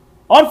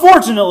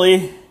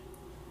 Unfortunately,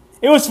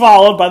 it was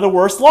followed by the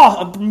worst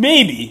loss.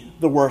 Maybe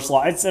the worst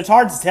loss. It's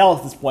hard to tell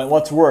at this point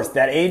what's worse,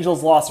 that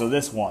Angels loss or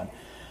this one.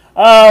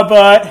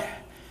 But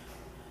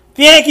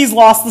the Yankees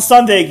lost the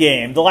Sunday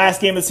game, the last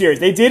game of the series.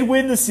 They did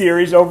win the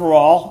series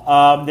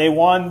overall. They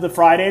won the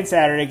Friday and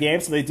Saturday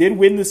game, so they did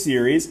win the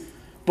series.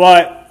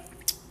 But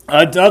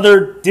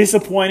another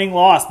disappointing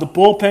loss. The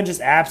bullpen just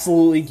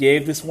absolutely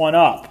gave this one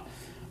up.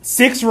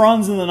 6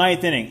 runs in the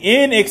 9th inning.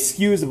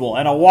 Inexcusable.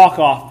 And a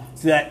walk-off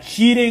to that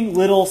cheating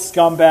little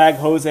scumbag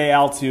Jose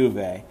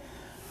Altuve.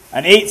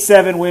 An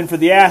 8-7 win for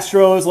the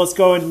Astros. Let's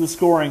go into the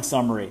scoring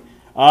summary.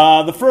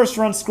 The first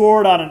run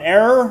scored on an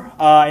error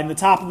in the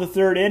top of the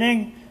 3rd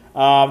inning.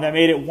 That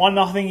made it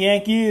 1-0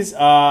 Yankees.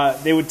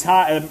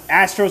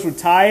 Astros would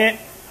tie it.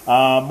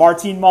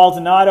 Martin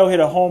Maldonado hit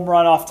a home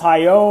run off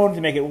Tyone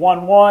to make it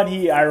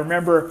 1-1. I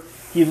remember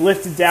he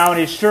lifted down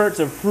his shirt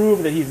to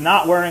prove that he's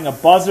not wearing a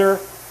buzzer.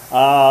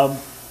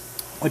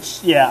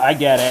 Which, yeah, I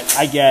get it.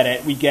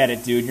 We get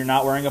it, dude. You're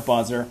not wearing a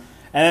buzzer.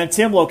 And then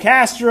Tim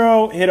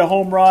Locastro hit a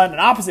home run, an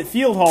opposite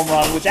field home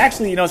run, which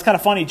actually, it's kind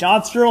of funny.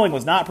 John Sterling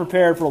was not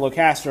prepared for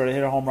Locastro to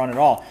hit a home run at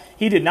all.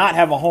 He did not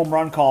have a home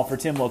run call for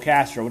Tim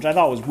Locastro, which I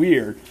thought was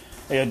weird.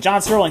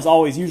 John Sterling's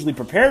always usually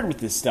prepared with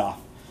this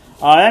stuff.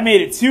 That made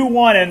it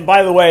 2-1, and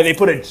by the way, they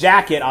put a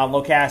jacket on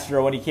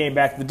Locastro when he came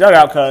back to the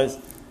dugout because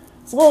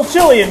it's a little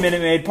chilly in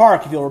Minute Maid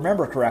Park, if you'll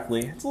remember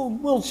correctly. It's a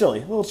little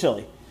chilly.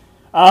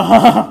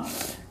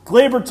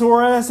 Gleyber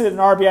Torres hit an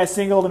RBI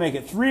single to make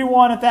it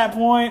 3-1 at that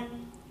point.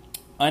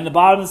 In the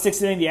bottom of the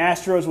 6th inning, the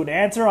Astros would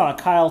answer on a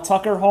Kyle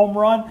Tucker home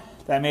run.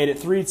 That made it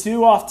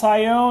 3-2 off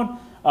Tyone.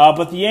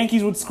 But the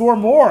Yankees would score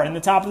more in the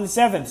top of the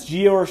 7th.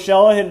 Gio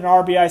Urshela hit an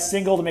RBI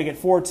single to make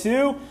it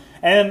 4-2.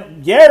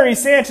 And Gary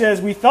Sanchez,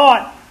 we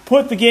thought,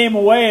 put the game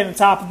away in the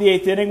top of the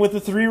 8th inning with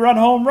a 3-run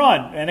home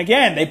run. And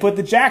again, they put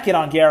the jacket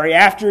on Gary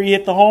after he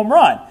hit the home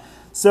run.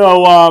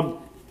 So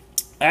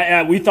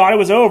we thought it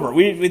was over.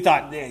 We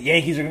thought the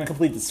Yankees are going to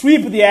complete the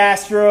sweep of the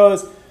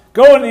Astros,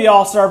 go into the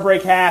All-Star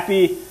break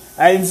happy.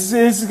 This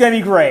is going to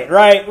be great.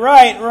 Right.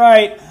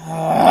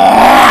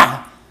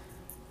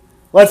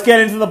 Let's get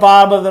into the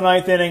bottom of the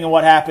 9th inning and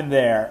what happened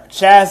there.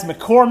 Chas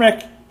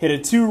McCormick hit a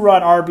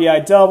 2-run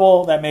RBI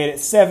double. That made it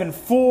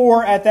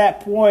 7-4 at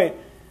that point.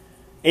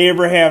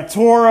 Abraham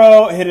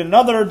Toro hit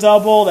another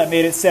double. That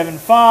made it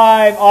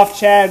 7-5 off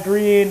Chad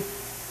Green.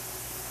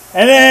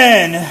 And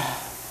then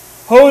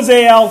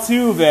Jose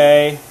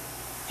Altuve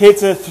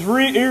hits a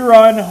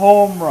 3-run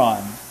home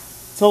run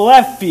to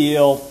left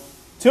field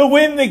to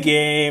win the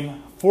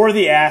game for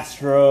the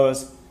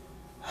Astros.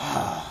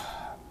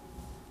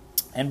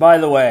 And by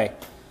the way,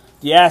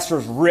 the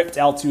Astros ripped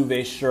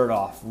Altuve's shirt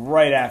off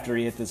right after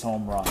he hit this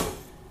home run.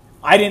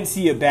 I didn't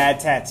see a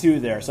bad tattoo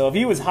there. So if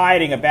he was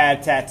hiding a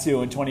bad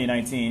tattoo in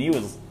 2019, he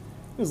was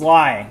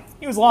lying.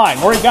 He was lying,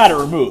 or he got it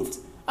removed.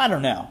 I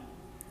don't know.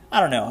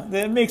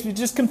 It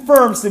just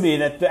confirms to me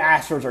that the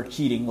Astros are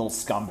cheating little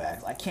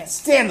scumbags. I can't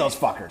stand those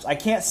fuckers. I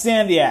can't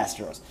stand the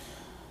Astros.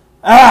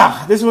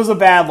 This was a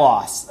bad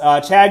loss.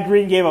 Chad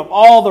Green gave up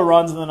all the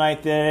runs in the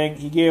 9th inning.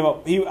 He gave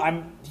up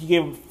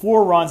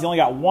 4 runs. He only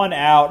got 1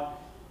 out,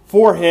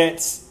 4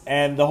 hits,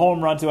 and the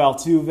home run to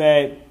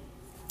Altuve.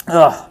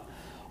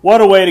 What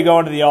a way to go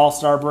into the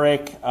All-Star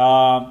break.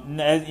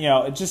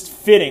 Just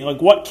fitting. Like,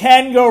 what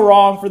can go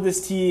wrong for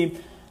this team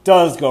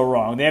does go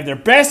wrong. They have their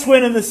best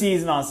win of the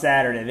season on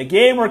Saturday. The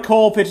game where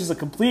Cole pitches a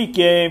complete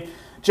game.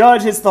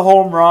 Judge hits the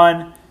home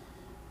run.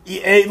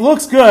 It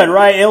looks good,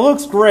 right? It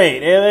looks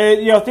great.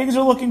 Things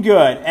are looking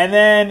good. And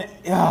then,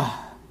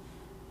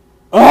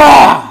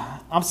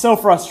 I'm so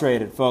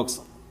frustrated,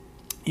 folks.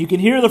 You can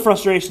hear the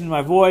frustration in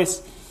my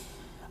voice.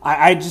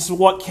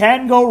 What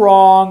can go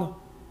wrong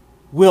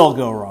will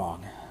go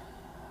wrong.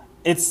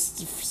 It's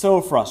so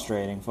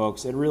frustrating,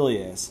 folks. It really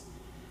is.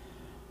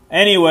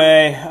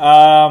 Anyway,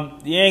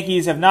 the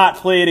Yankees have not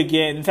played a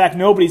game. In fact,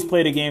 nobody's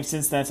played a game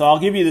since then. So I'll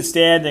give you the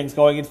standings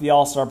going into the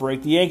All-Star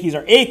break. The Yankees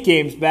are 8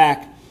 games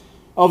back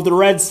of the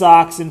Red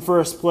Sox in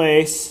first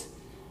place.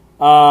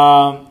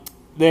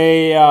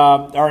 They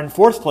are in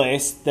fourth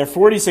place. They're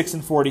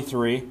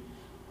 46-43.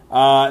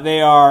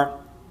 They are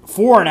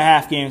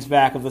 4.5 games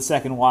back of the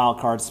second wild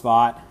card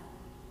spot.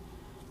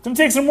 It's going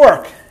to take some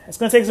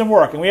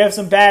work. And we have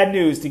some bad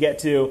news to get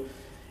to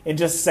in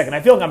just a second.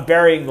 I feel like I'm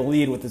burying the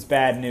lead with this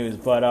bad news,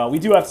 but we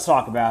do have to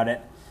talk about it.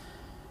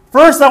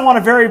 First, I want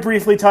to very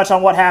briefly touch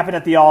on what happened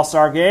at the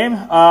All-Star Game.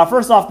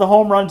 First off, the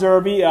Home Run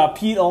Derby.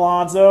 Pete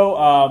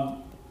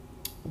Alonso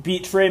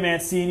beat Trey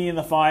Mancini in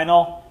the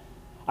final.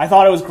 I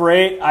thought it was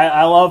great.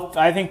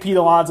 I think Pete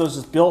Alonso is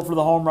just built for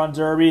the Home Run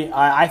Derby.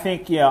 I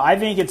think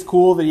it's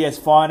cool that he has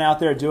fun out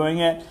there doing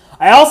it.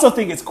 I also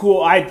think it's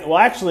cool.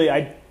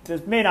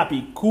 This may not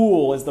be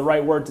cool is the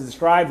right word to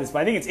describe this,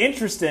 but I think it's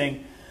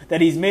interesting that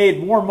he's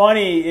made more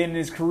money in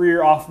his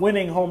career off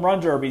winning Home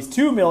Run Derbies,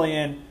 $2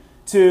 million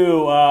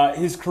to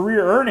his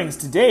career earnings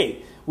to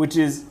date, which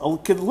is a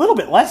little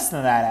bit less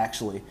than that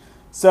actually.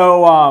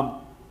 So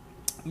I'm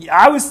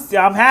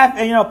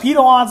happy. Pete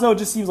Alonso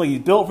just seems like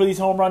he's built for these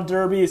Home Run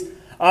Derbies.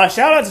 Shout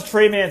out to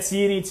Trey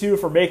Mancini too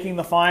for making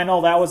the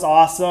final. That was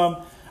awesome.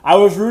 I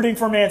was rooting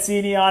for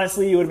Mancini.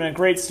 Honestly, it would have been a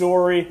great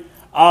story.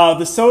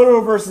 The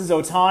Soto versus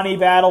Ohtani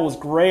battle was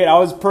great. I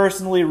was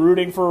personally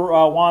rooting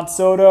for Juan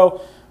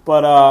Soto.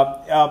 But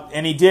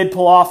and he did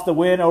pull off the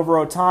win over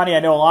Ohtani. I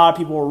know a lot of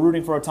people were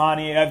rooting for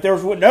Ohtani. There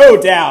was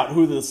no doubt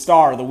who the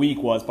star of the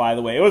week was. By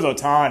the way, it was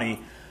Ohtani.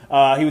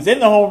 He was in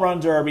the Home Run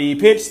Derby.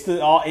 He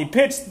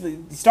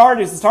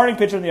started as the starting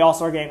pitcher in the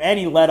All-Star Game, and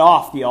he led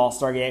off the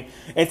All-Star Game.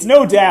 It's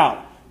no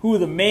doubt who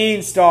the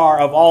main star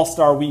of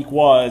All-Star Week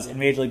was in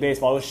Major League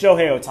Baseball. It was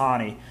Shohei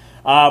Ohtani.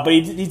 But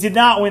he did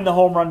not win the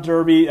Home Run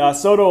Derby.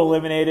 Soto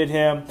eliminated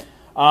him.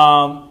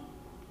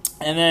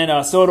 And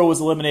then Soto was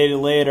eliminated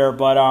later.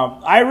 But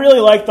I really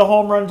liked the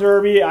Home Run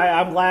Derby.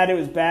 I'm glad it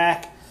was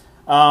back.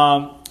 It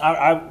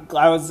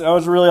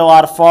was really a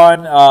lot of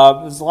fun.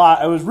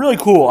 It was really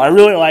cool. I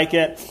really like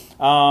it.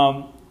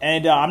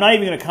 And I'm not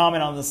even going to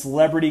comment on the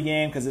celebrity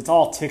game because it's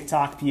all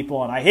TikTok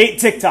people. And I hate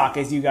TikTok,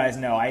 as you guys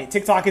know.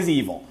 TikTok is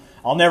evil.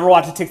 I'll never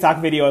watch a TikTok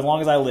video as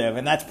long as I live.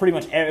 And that's pretty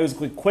much it. It was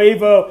with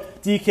Quavo,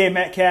 DK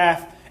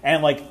Metcalf,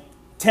 and like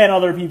 10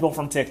 other people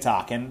from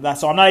TikTok. And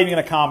so I'm not even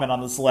going to comment on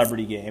the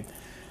celebrity game.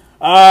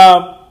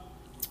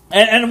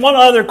 And one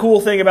other cool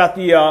thing about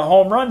the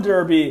Home Run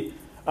Derby,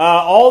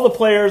 all the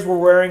players were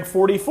wearing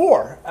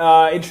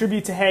 44 in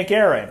tribute to Hank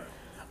Aaron.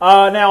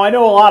 Now, I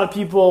know a lot of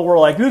people were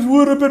like, this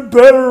would have been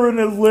better in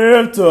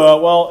Atlanta.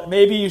 Well,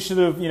 maybe you should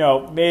have,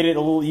 made it a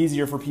little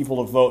easier for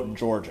people to vote in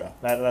Georgia.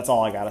 That's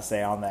all I got to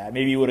say on that.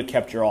 Maybe you would have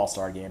kept your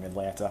All-Star game in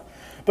Atlanta.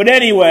 But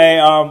anyway,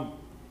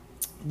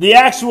 the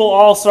actual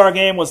All-Star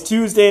game was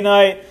Tuesday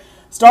night.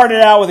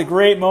 Started out with a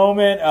great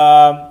moment,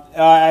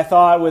 I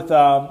thought, with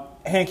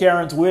Hank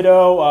Aaron's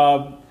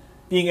widow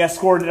being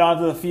escorted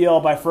onto the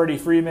field by Freddie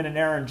Freeman and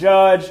Aaron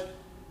Judge.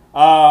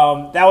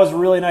 That was a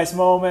really nice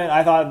moment.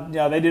 I thought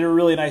they did a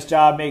really nice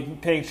job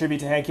paying tribute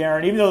to Hank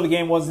Aaron. Even though the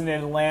game wasn't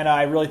in Atlanta,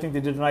 I really think they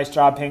did a nice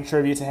job paying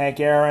tribute to Hank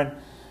Aaron.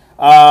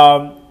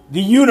 The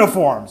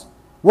uniforms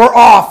were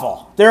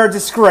awful. They're a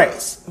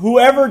disgrace.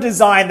 Whoever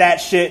designed that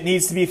shit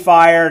needs to be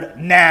fired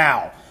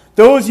now.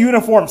 Those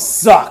uniforms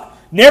suck.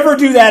 Never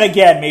do that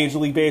again, Major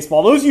League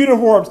Baseball. Those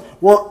uniforms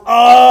were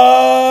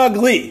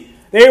ugly.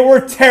 They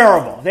were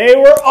terrible. They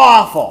were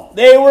awful.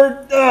 They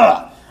were,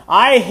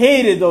 I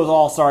hated those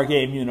All-Star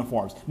Game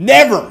uniforms.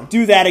 Never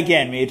do that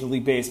again, Major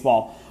League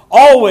Baseball.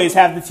 Always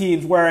have the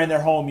teams wearing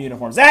their home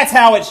uniforms. That's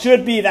how it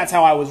should be. That's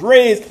how I was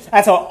raised.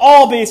 That's how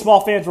all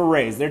baseball fans were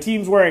raised. Their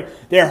teams wearing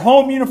their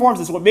home uniforms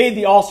is what made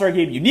the All-Star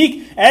Game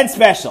unique and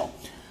special.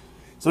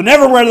 So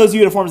never wear those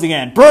uniforms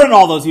again. Burn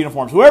all those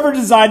uniforms. Whoever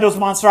designed those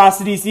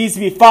monstrosities needs to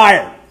be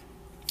fired.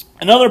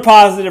 Another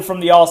positive from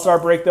the All-Star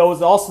break, though,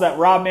 was also that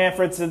Rob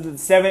Manfred said that the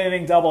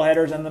 7-inning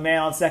doubleheaders and the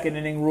man on second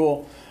inning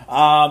rule,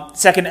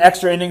 second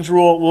extra innings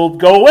rule will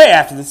go away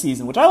after the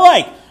season, which I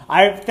like.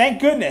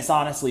 Thank goodness,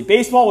 honestly.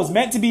 Baseball was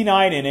meant to be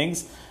 9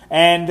 innings,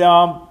 and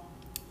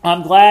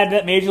I'm glad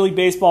that Major League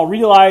Baseball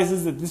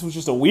realizes that this was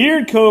just a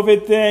weird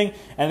COVID thing,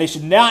 and they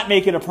should not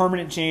make it a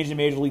permanent change in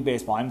Major League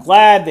Baseball. I'm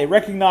glad they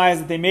recognize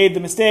that they made the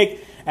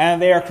mistake,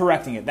 and they are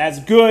correcting it. That's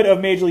good of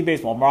Major League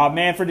Baseball. Rob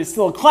Manfred is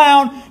still a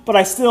clown, but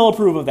I still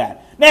approve of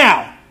that.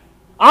 Now,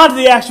 on to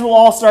the actual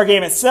All-Star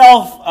game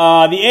itself.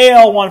 The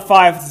AL won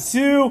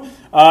 5-2.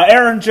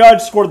 Aaron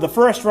Judge scored the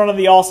first run of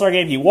the All-Star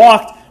game. He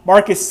walked.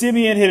 Marcus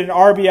Semien hit an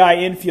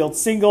RBI infield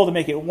single to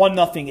make it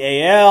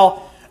 1-0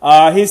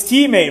 AL. His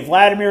teammate,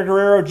 Vladimir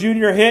Guerrero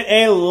Jr., hit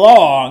a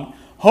long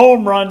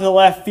home run to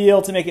left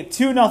field to make it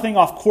 2-0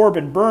 off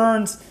Corbin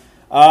Burns.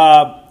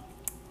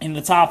 In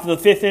the top of the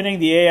 5th inning,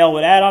 the AL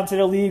would add on to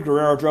the lead.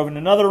 Guerrero drove in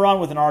another run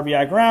with an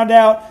RBI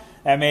groundout.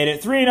 That made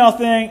it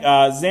 3-0.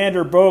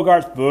 Xander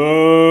Bogaerts,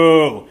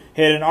 boo,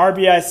 hit an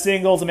RBI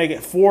single to make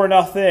it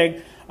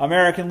 4-0.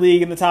 American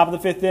League in the top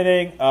of the 5th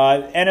inning.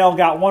 NL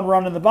got 1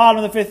 run in the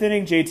bottom of the 5th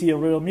inning. JT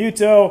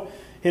Realmuto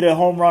hit a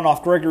home run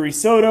off Gregory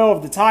Soto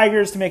of the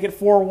Tigers to make it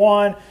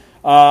 4-1.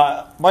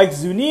 Mike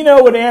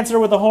Zunino would answer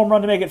with a home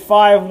run to make it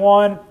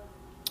 5-1.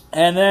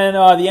 And then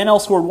the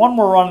NL scored 1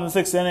 more run in the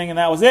 6th inning, and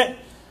that was it.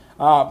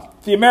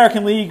 The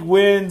American League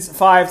wins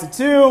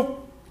 5-2.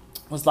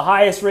 Was the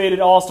highest rated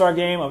All-Star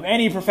game of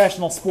any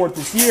professional sport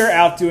this year,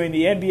 outdoing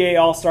the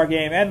NBA All-Star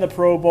game and the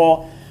Pro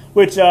Bowl.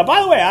 Which,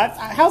 by the way,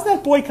 how's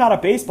that boycott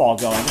of baseball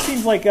going? It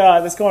seems like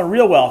that's going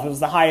real well if it was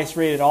the highest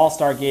rated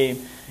All-Star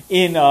game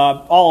in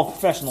all of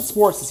professional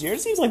sports this year. It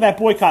seems like that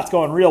boycott's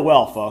going real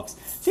well, folks.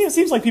 It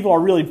seems like people are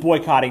really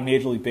boycotting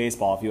Major League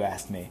Baseball, if you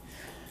ask me.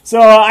 So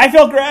I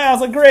felt great. I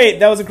was like, great.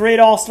 That was a great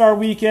All-Star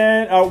week,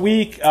 and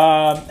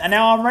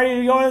now I'm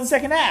ready to go into the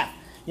second half.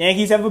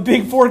 Yankees have a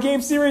big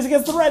 4-game series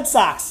against the Red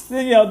Sox.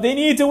 They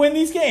need to win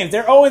these games.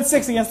 They're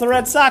 0-6 against the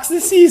Red Sox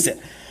this season.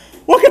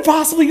 What could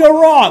possibly go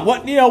wrong?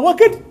 What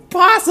could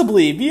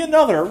possibly be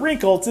another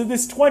wrinkle to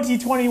this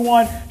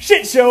 2021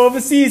 shit show of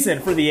a season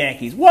for the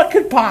Yankees? What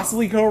could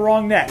possibly go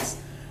wrong next?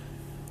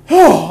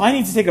 Oh, I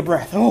need to take a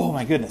breath. Oh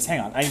my goodness, hang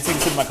on. I need to take a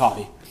sip of my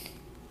coffee.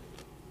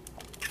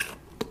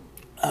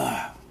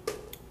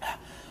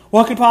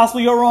 What could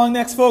possibly go wrong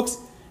next, folks?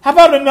 How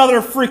about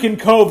another freaking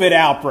COVID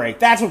outbreak?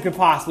 That's what could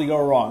possibly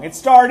go wrong. It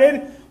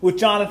started with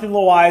Jonathan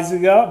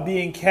Loaizaga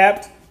being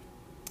kept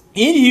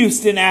in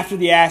Houston after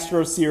the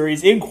Astros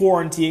series in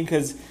quarantine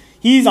because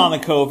he's on the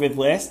COVID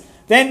list.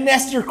 Then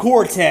Nestor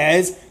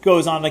Cortes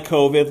goes on the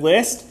COVID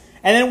list.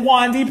 And then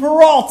Wandy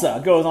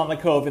Peralta goes on the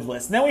COVID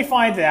list. And then we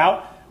find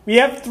out we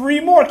have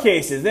 3 more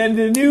cases. Then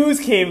the news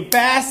came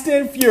fast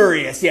and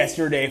furious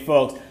yesterday,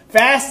 folks.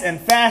 Fast and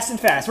fast and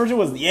fast. First it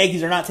was the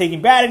Yankees are not taking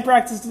batting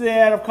practice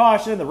today out of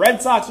caution. The Red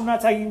Sox are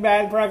not taking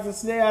batting practice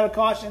today out of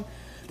caution.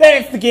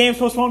 Then it's the game's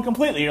postponed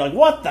completely. You're like,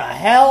 what the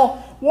hell?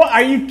 What?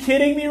 Are you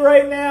kidding me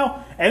right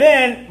now? And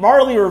then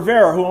Marley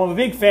Rivera, who I'm a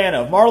big fan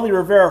of, Marley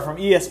Rivera from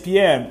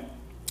ESPN,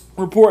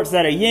 reports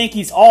that a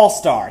Yankees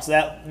all-star, so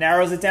that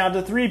narrows it down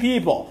to 3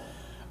 people,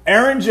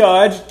 Aaron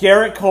Judge,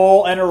 Garrett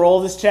Cole, and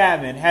Aroldis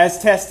Chapman, has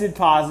tested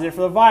positive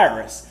for the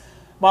virus.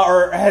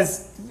 Or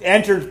has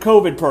entered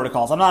COVID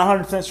protocols. I'm not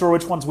 100% sure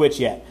which one's which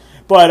yet.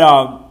 But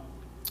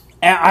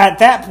at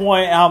that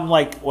point, I'm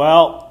like,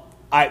 well,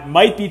 I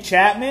might be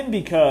Chapman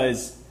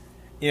because,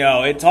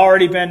 it's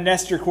already been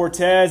Nestor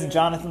Cortes and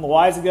Jonathan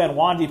Loaizaga and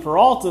Wandy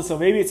Peralta, so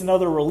maybe it's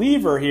another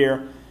reliever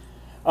here.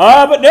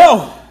 But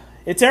no,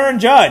 it's Aaron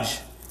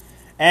Judge.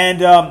 And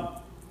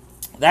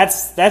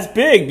that's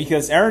big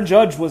because Aaron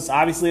Judge was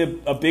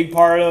obviously a big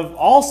part of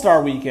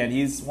All-Star Weekend.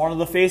 He's one of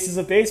the faces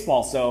of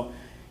baseball, so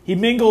he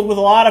mingled with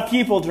a lot of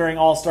people during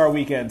All-Star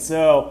Weekend.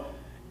 So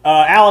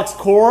Alex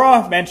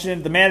Cora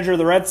mentioned, the manager of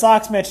the Red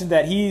Sox, mentioned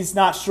that he's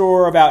not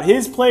sure about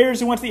his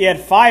players who went to he had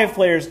 5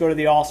 players go to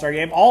the All-Star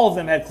game. All of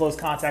them had close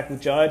contact with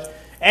Judge.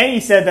 And he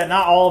said that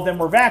not all of them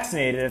were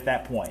vaccinated at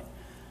that point.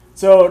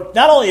 So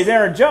not only is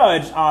Aaron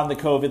Judge on the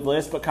COVID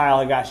list, but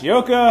Kyle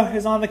Higashioka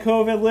is on the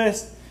COVID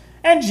list.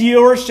 And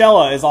Gio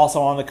Urshela is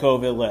also on the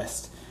COVID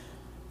list.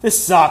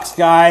 This sucks,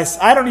 guys.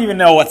 I don't even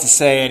know what to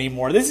say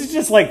anymore. This is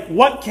just like,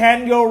 what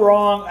can go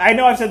wrong? I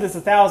know I've said this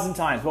 1,000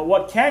 times, but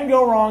what can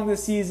go wrong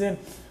this season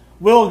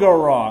will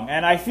go wrong.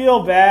 And I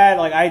feel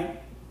bad.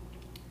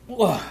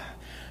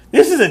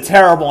 This is a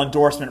terrible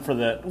endorsement for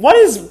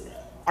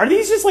are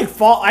these just like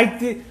fall?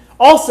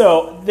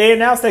 Also, they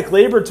announced that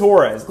Gleyber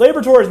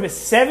Torres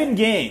missed 7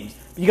 games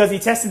because he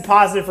tested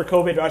positive for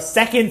COVID a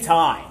second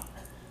time.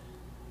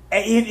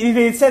 And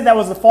they said that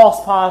was a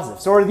false positive.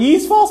 So are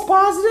these false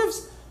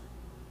positives?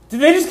 Did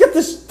they just get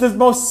the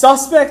most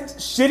suspect,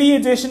 shitty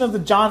edition of the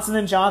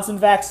Johnson & Johnson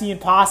vaccine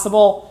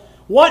possible?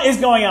 What is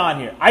going on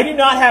here? I do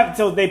not have...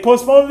 So they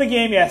postponed the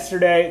game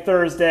yesterday,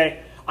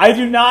 Thursday. I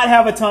do not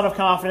have a ton of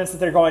confidence that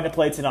they're going to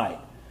play tonight.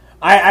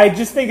 I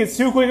just think it's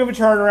too quick of a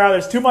turnaround.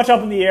 There's too much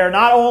up in the air.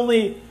 Not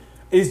only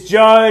is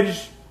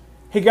Judge,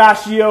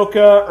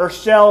 Higashioka,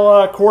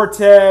 Urshela,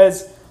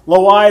 Cortes,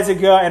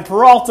 Loaizaga, and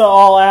Peralta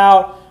all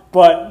out,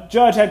 but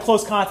Judge had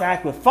close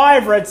contact with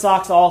 5 Red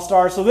Sox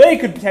All-Stars, so they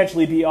could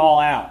potentially be all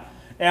out.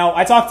 Now,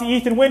 I talked to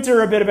Ethan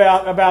Winter a bit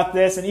about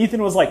this, and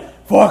Ethan was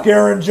like, fuck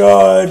Aaron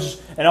Judge,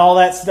 and all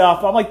that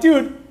stuff. But I'm like,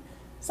 dude,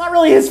 it's not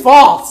really his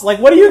fault. Like,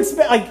 what do you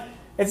expect?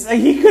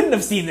 He couldn't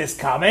have seen this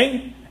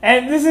coming.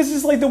 And this is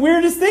just like the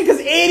weirdest thing, because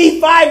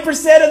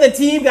 85% of the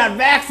team got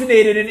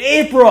vaccinated in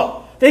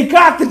April. They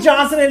got the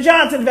Johnson &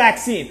 Johnson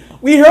vaccine.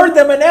 We heard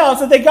them announce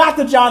that they got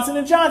the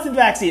Johnson & Johnson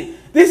vaccine.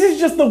 This is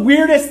just the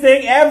weirdest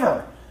thing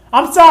ever.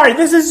 I'm sorry,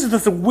 this is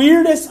just the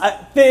weirdest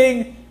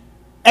thing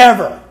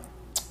ever.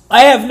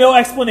 I have no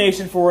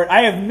explanation for it.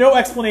 I have no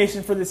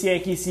explanation for this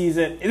Yankee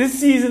season. This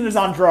season is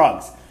on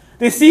drugs.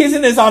 This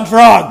season is on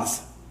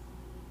drugs.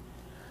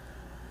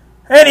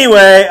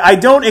 Anyway, I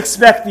don't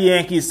expect the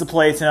Yankees to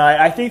play tonight.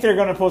 I think they're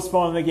going to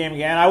postpone the game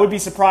again. I would be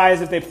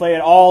surprised if they play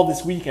it all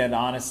this weekend,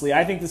 honestly.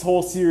 I think this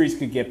whole series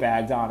could get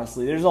bagged,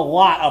 honestly. There's a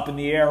lot up in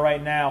the air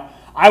right now.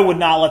 I would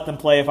not let them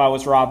play if I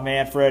was Rob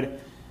Manfred.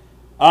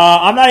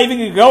 I'm not even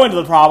going to go into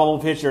the probable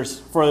pitchers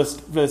for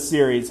this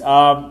series.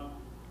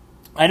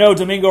 I know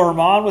Domingo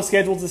Germán was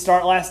scheduled to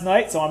start last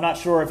night, so I'm not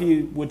sure if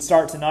he would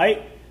start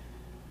tonight.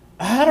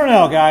 I don't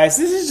know, guys.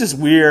 This is just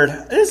weird.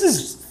 This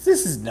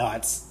is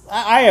nuts.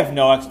 I have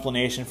no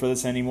explanation for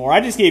this anymore.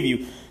 I just gave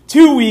you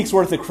 2 weeks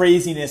worth of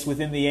craziness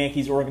within the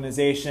Yankees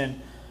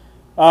organization.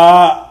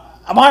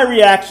 my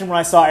reaction when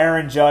I saw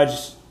Aaron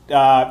Judge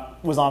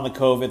was on the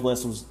COVID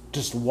list was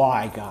just,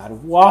 why,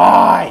 God?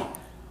 Why?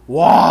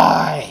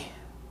 Why?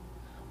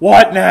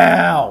 What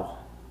now?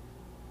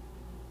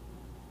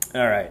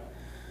 All right.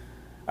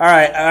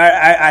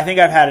 I think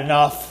I've had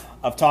enough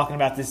of talking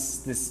about this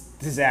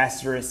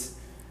disastrous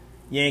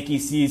Yankee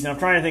season. I'm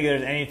trying to think if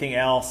there's anything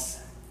else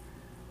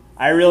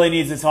I really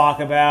need to talk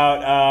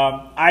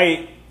about.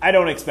 I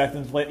don't expect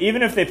them to play.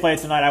 Even if they play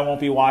tonight, I won't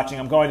be watching.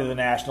 I'm going to the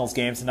Nationals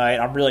game tonight.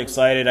 I'm really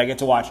excited. I get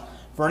to watch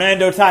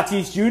Fernando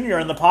Tatis Jr.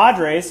 and the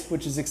Padres,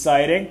 which is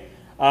exciting.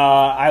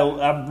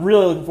 I'm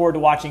really looking forward to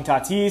watching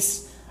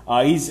Tatis.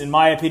 He's, in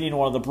my opinion,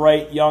 one of the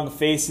bright young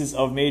faces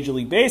of Major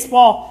League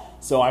Baseball.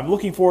 So I'm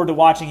looking forward to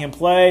watching him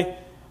play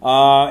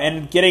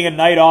and getting a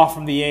night off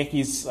from the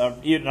Yankees.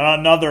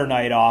 Another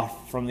night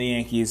off from the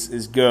Yankees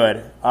is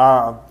good.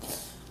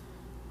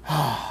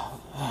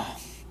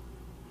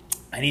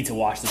 I need to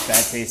wash this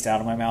bad taste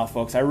out of my mouth,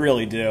 folks. I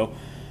really do.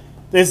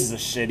 This is a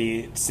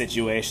shitty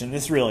situation.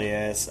 This really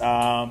is.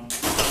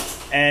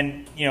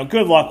 And,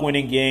 good luck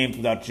winning games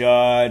without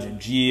Judge and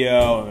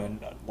Gio and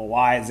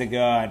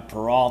Loaizaga and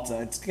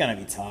Peralta. It's going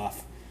to be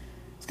tough.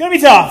 It's going to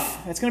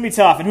be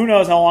tough. And who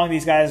knows how long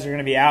these guys are going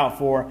to be out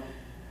for.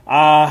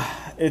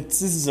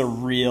 This is a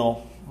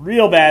real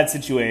bad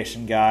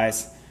situation,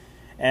 guys.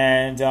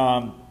 And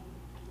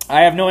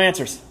I have no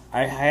answers.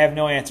 I have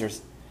no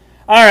answers.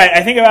 All right,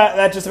 I think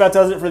that just about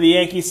does it for the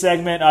Yankees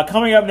segment.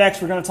 Coming up next,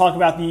 we're going to talk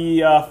about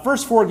the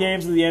first 4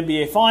 games of the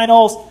NBA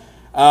Finals,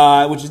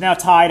 which is now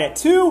tied at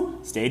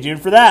 2. Stay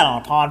tuned for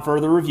that upon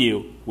further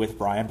review with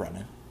Brian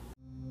Brennan.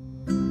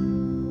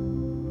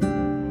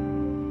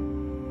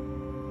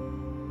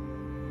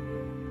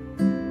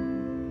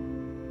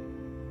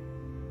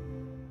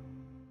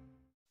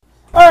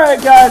 All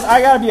right, guys, I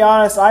got to be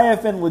honest. I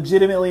have been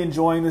legitimately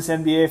enjoying this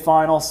NBA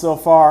Finals so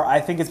far. I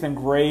think it's been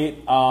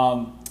great.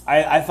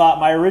 I thought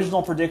my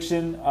original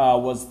prediction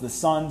was the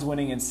Suns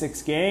winning in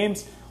 6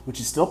 games, which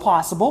is still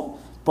possible.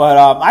 But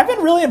I've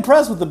been really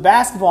impressed with the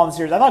basketball in the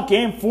series. I thought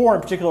Game 4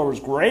 in particular was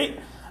great.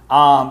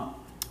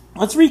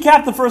 Let's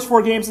recap the first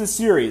 4 games of the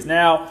series.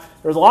 Now,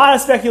 there was a lot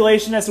of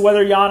speculation as to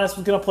whether Giannis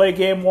was going to play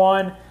Game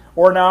 1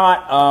 or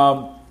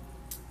not.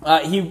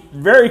 He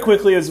very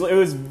quickly, it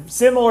was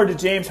similar to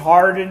James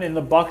Harden in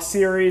the Bucks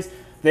series.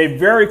 They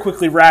very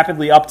quickly,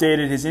 rapidly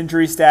updated his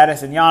injury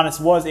status, and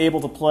Giannis was able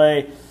to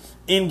play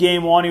in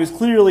Game 1. He was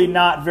clearly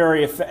not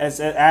very as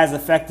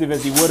effective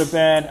as he would have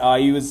been.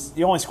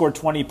 He only scored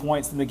 20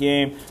 points in the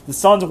game. The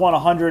Suns won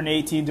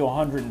 118 to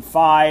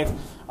 105.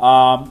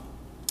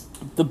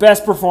 The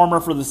best performer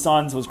for the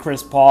Suns was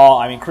Chris Paul.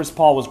 I mean, Chris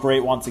Paul was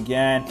great once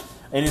again.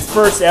 In his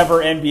first ever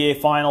NBA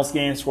Finals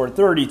game, scored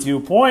 32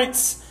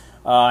 points,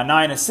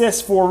 9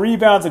 assists, 4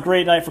 rebounds. A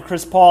great night for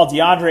Chris Paul.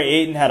 DeAndre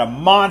Ayton had a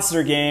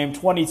monster game,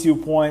 22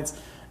 points.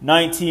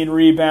 19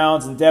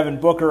 rebounds, and Devin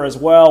Booker as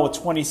well with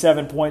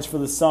 27 points for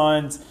the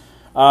Suns.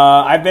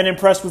 I've been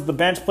impressed with the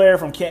bench play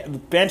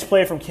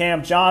from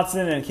Cam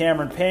Johnson and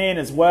Cameron Payne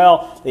as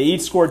well. They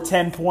each scored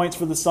 10 points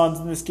for the Suns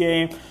in this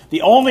game.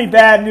 The only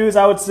bad news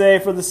I would say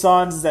for the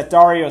Suns is that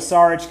Dario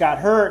Saric got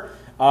hurt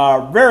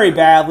very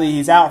badly.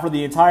 He's out for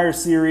the entire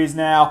series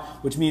now,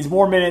 which means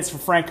more minutes for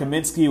Frank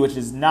Kaminsky, which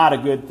is not a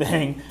good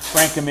thing.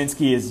 Frank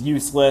Kaminsky is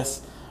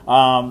useless.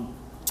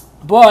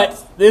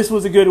 But this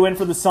was a good win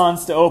for the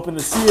Suns to open the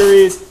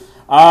series.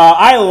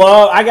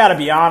 I got to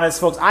be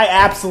honest, folks, I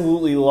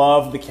absolutely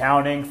love the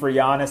counting for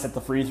Giannis at the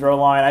free throw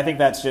line. I think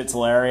that shit's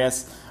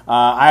hilarious.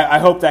 I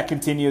hope that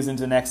continues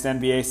into next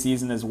NBA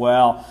season as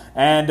well.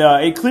 And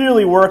it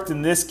clearly worked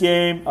in this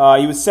game.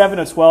 He was 7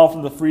 of 12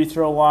 from the free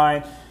throw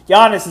line.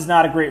 Giannis is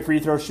not a great free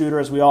throw shooter,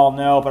 as we all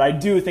know, but I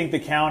do think the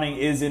counting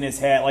is in his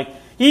head. Like,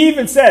 he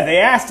even said, they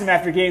asked him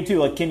after Game 2,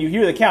 like, can you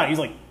hear the count? He's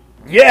like,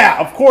 yeah,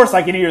 of course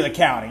I can hear the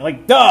counting.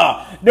 Like,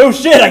 duh, no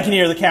shit I can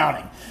hear the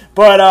counting.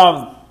 But,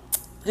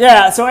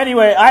 yeah, so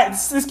anyway,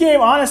 this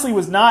game honestly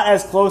was not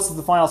as close as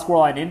the final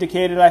scoreline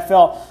indicated, I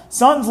felt.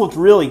 Suns looked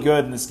really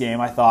good in this game,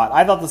 I thought.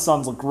 I thought the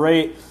Suns looked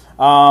great.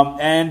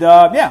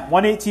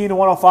 118 to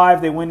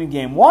 105, they win in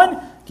Game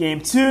 1. Game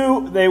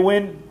 2, they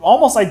win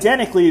almost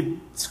identically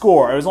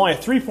score. It was only a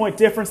 3-point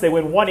difference. They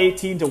win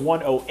 118 to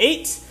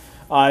 108.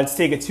 To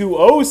take a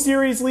 2-0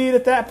 series lead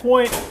at that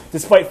point,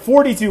 despite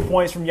 42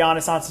 points from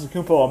Giannis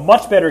Antetokounmpo, a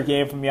much better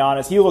game from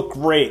Giannis. He looked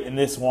great in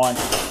this one.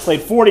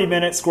 Played 40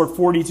 minutes, scored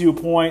 42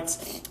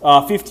 points,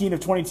 15 of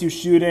 22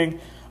 shooting.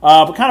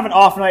 But kind of an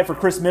off night for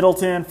Chris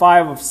Middleton,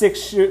 5 of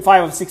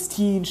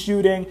 16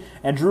 shooting,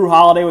 and Drew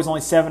Holiday was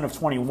only 7 of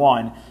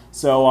 21.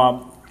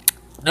 So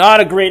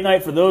not a great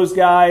night for those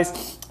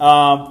guys.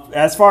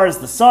 As far as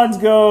the Suns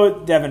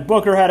go, Devin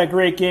Booker had a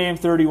great game,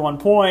 31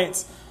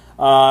 points.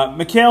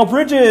 Mikal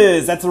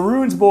Bridges, that's a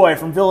Runes boy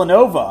from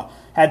Villanova,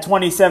 had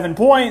 27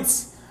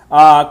 points.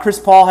 Chris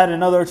Paul had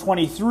another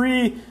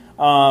 23.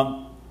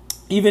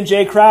 Even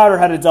Jay Crowder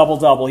had a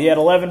double-double. He had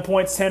 11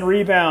 points, 10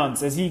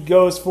 rebounds as he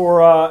goes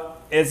for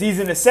as he's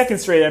in his second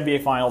straight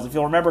NBA Finals. If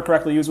you'll remember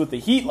correctly, he was with the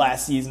Heat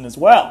last season as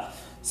well.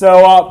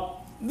 So,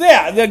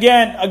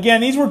 again,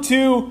 these were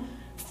 2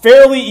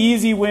 fairly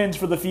easy wins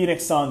for the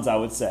Phoenix Suns, I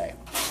would say.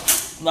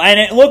 And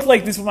it looked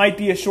like this might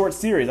be a short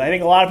series. I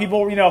think a lot of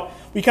people,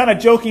 we kind of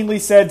jokingly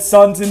said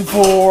Suns in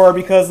 4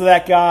 because of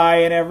that guy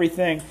and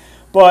everything.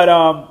 But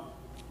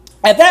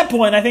at that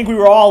point, I think we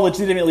were all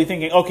legitimately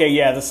thinking, okay,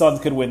 yeah, the Suns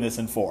could win this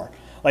in 4.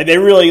 Like, they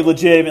really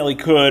legitimately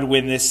could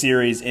win this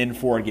series in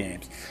 4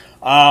 games.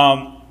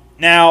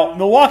 Now,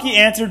 Milwaukee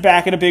answered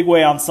back in a big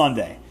way on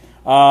Sunday.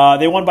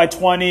 They won by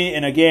 20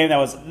 in a game that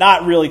was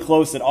not really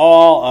close at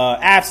all.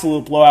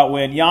 Absolute blowout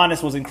win.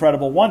 Giannis was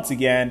incredible once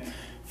again.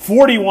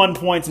 41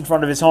 points in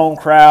front of his home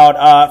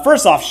crowd.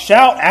 First off,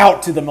 shout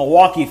out to the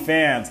Milwaukee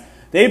fans.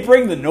 They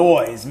bring the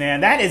noise,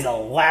 man. That is a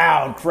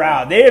loud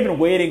crowd. They have been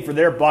waiting for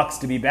their Bucks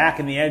to be back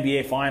in the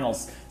NBA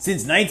Finals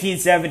since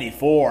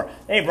 1974.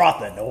 They brought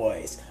the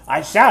noise.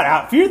 I shout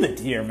out, fear the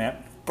deer, man.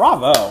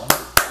 Bravo.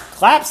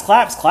 Claps,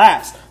 claps,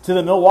 claps to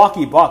the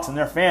Milwaukee Bucks and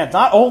their fans,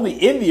 not only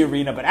in the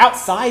arena, but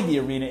outside the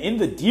arena, in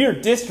the Deer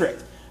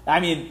District. I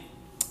mean,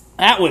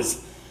 that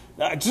was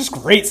just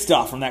great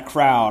stuff from that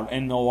crowd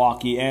in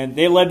Milwaukee, and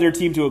they led their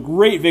team to a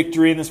great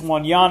victory in this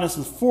one. Giannis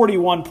with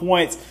 41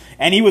 points,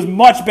 and he was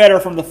much better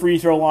from the free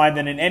throw line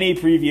than in any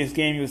previous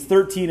game. He was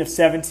 13 of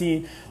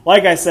 17.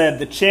 Like I said,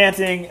 the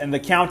chanting and the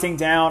counting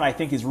down, I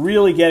think, is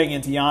really getting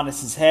into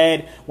Giannis's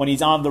head when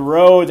he's on the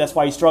road. That's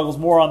why he struggles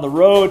more on the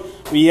road.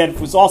 But he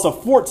was also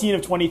 14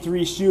 of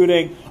 23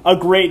 shooting. A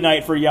great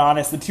night for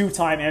Giannis, the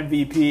two-time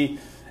MVP.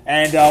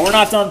 And we're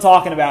not done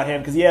talking about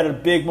him because he had a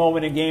big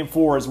moment in Game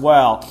 4 as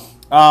well.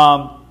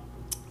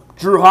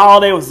 Drew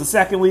Holiday was the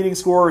second leading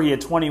scorer. He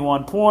had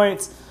 21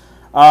 points.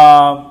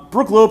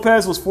 Brook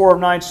Lopez was 4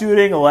 of 9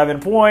 shooting, 11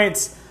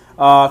 points.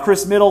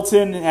 Chris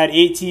Middleton had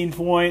 18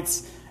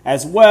 points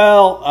as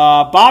well.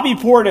 Bobby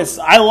Portis,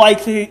 I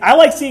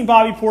like seeing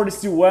Bobby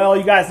Portis do well.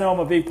 You guys know I'm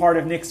a big part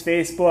of Knicks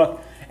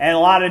Facebook, and a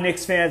lot of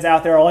Knicks fans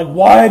out there are like,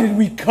 why did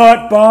we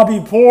cut Bobby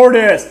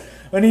Portis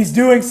when he's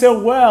doing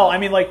so well? I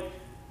mean,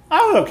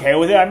 I was okay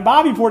with it. I mean,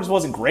 Bobby Portis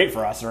wasn't great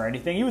for us or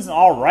anything. He was an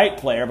all-right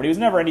player, but he was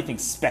never anything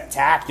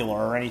spectacular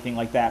or anything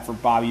like that for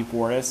Bobby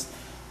Portis.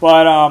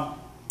 But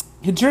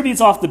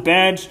contributes off the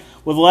bench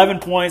with 11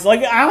 points.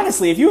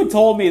 Honestly, if you had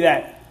told me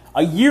that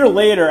a year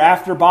later,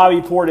 after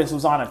Bobby Portis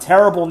was on a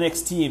terrible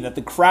Knicks team, that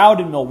the crowd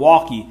in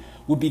Milwaukee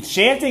would be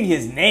chanting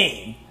his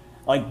name,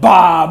 like,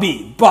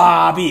 Bobby,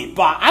 Bobby,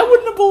 Bobby, I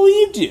wouldn't have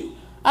believed you.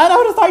 I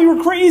would have thought you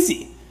were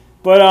crazy.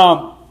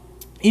 But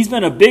he's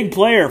been a big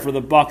player for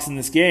the Bucks in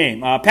this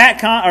game.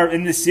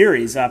 In this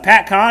series,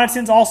 Pat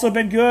Connaughton's also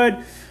been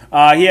good.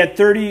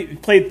 He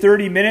played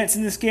 30 minutes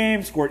in this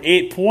game, scored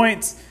 8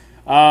 points.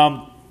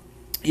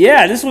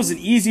 This was an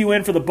easy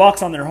win for the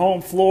Bucks on their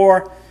home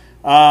floor.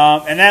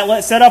 And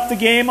that set up the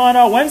game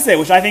on Wednesday,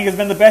 which I think has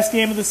been the best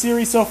game of the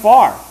series so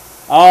far.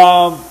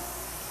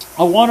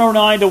 A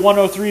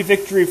 109-103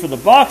 victory for the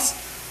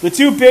Bucks. The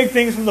two big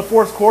things from the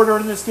fourth quarter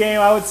in this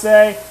game, I would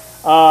say.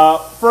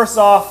 First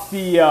off,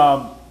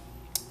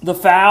 the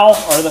foul,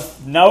 or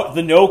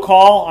the no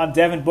call on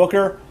Devin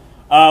Booker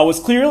was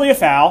clearly a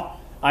foul.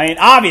 I mean,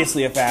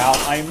 obviously a foul.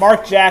 I mean,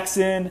 Mark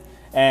Jackson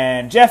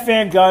and Jeff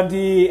Van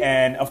Gundy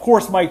and, of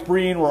course, Mike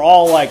Breen were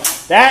all like,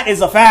 that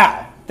is a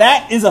foul.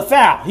 That is a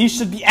foul. He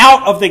should be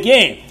out of the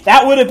game.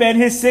 That would have been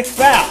his 6th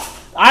foul.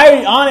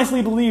 I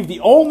honestly believe the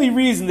only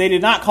reason they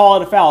did not call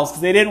it a foul is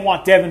because they didn't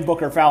want Devin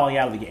Booker fouling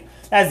out of the game.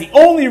 That's the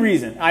only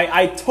reason.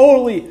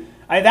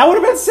 That would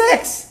have been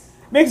 6.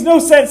 Makes no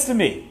sense to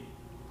me.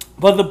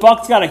 But the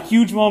Bucks got a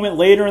huge moment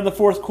later in the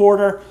fourth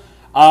quarter.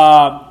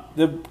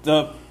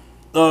 The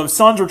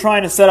Suns were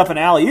trying to set up an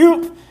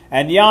alley-oop,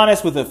 and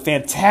Giannis with a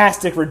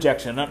fantastic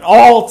rejection, an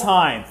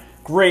all-time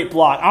great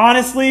block.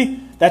 Honestly,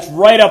 that's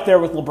right up there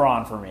with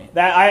LeBron for me.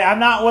 I'm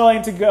not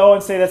willing to go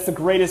and say that's the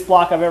greatest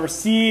block I've ever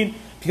seen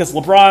because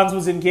LeBron's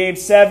was in Game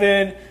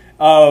 7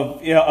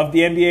 of the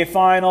NBA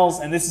Finals,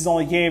 and this is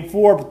only Game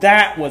 4, but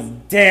that was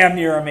damn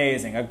near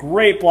amazing. A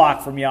great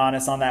block from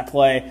Giannis on that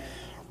play.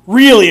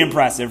 Really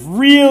impressive.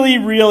 Really,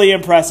 really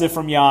impressive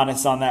from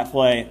Giannis on that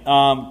play.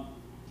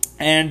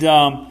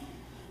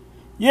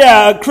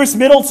 Chris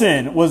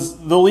Middleton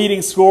was the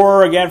leading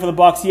scorer again for the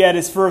Bucks. He had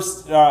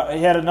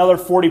another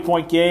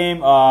 40-point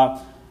game.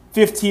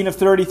 15 of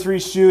 33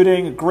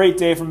 shooting. A great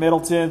day from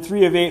Middleton.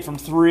 3 of 8 from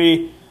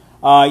 3.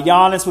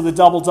 Giannis with a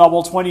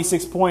double-double,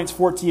 26 points,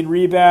 14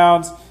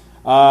 rebounds.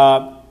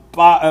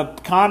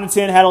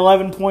 Connaughton had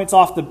 11 points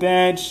off the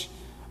bench.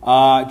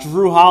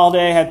 Drew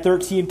Holiday had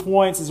 13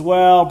 points as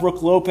well.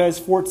 Brook Lopez,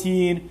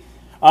 14.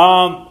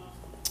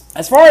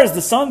 As far as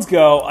the Suns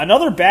go,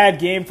 another bad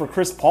game for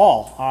Chris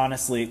Paul,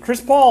 honestly. Chris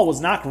Paul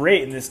was not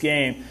great in this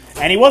game,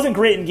 and he wasn't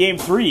great in Game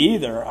 3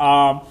 either.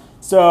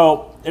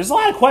 So there's a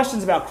lot of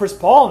questions about Chris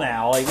Paul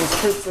now. Like,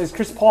 is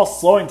Chris Paul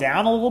slowing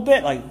down a little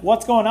bit? Like,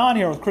 what's going on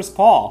here with Chris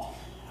Paul?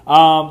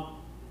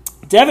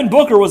 Devin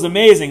Booker was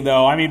amazing,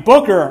 though. I mean,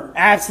 Booker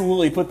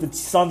absolutely put the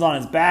Suns on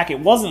his back. It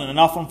wasn't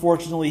enough,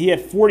 unfortunately. He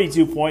had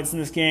 42 points in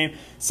this game,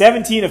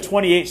 17 of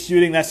 28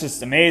 shooting. That's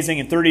just amazing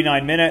in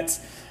 39 minutes.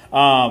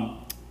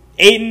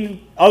 Ayton,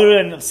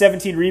 other than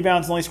 17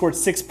 rebounds, only scored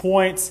 6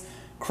 points.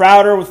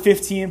 Crowder with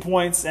 15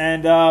 points,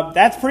 and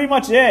that's pretty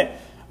much it.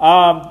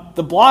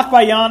 The block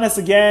by Giannis,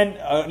 again,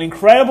 an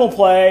incredible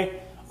play.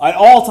 an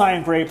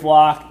all-time great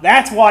block.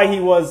 That's why he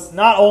was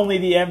not only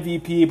the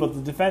MVP, but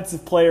the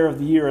Defensive Player of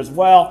the Year as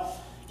well.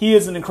 He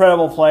is an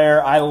incredible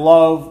player. I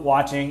love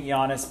watching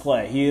Giannis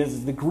play. He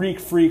is the Greek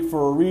freak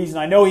for a reason.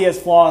 I know he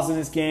has flaws in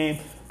his game,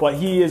 but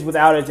he is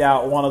without a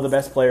doubt one of the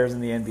best players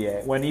in the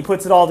NBA. When he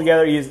puts it all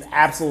together, he is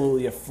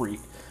absolutely a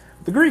freak.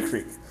 The Greek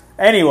freak.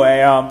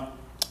 Anyway,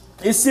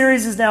 this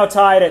series is now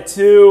tied at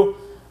 2.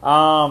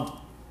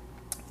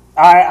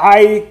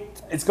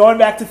 It's going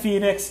back to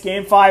Phoenix.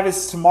 Game 5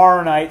 is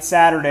tomorrow night,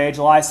 Saturday,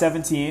 July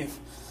 17th.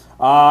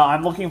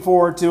 I'm looking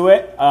forward to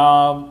it.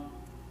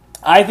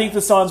 I think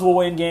the Suns will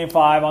win Game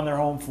 5 on their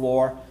home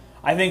floor.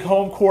 I think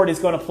home court is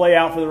going to play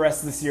out for the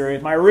rest of the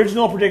series. My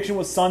original prediction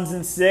was Suns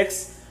in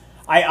 6.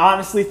 I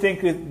honestly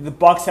think that the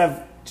Bucks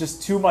have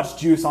just too much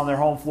juice on their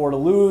home floor to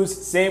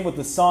lose. Same with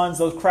the Suns.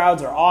 Those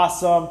crowds are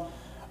awesome.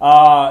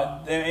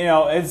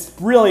 It's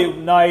really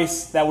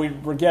nice that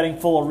we're getting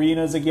full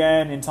arenas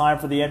again in time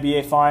for the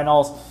NBA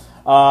Finals.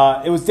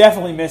 It was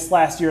definitely missed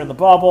last year in the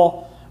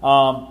bubble.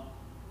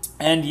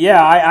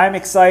 I'm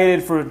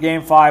excited for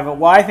Game 5.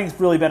 Well, I think it's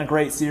really been a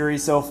great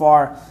series so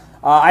far.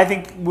 I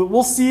think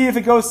we'll see if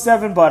it goes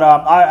 7, but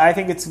I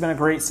think it's been a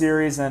great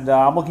series, and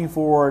I'm looking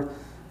forward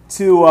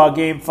to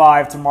Game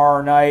 5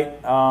 tomorrow night.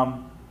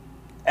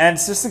 And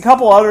it's just a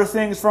couple other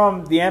things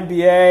from the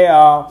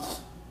NBA.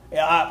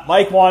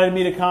 Mike wanted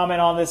me to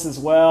comment on this as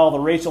well. The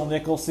Rachael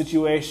Nichols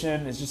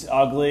situation is just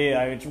ugly.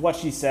 I mean, what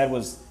she said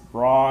was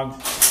wrong.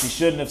 She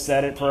shouldn't have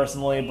said it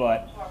personally,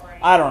 but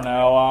I don't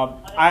know.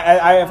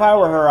 If I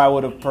were her, I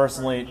would have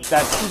personally.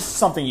 That's just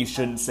something you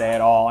shouldn't say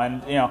at all.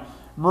 And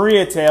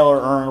Maria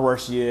Taylor earned where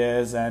she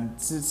is, and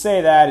to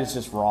say that is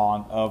just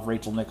wrong of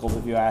Rachael Nichols,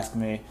 if you ask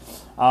me.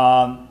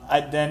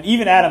 Then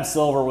even Adam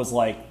Silver was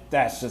like,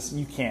 "That's just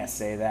you can't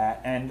say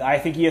that." And I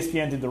think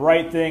ESPN did the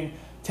right thing,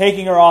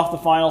 taking her off the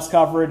finals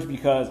coverage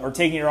because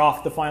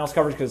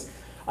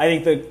I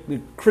think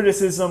the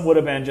criticism would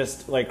have been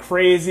just like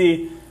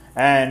crazy.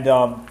 And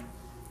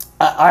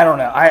I don't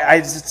know.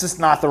 It's just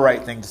not the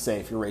right thing to say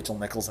if you're Rachael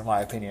Nichols, in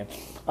my opinion.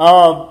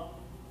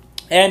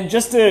 And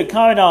just to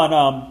comment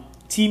on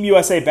Team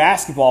USA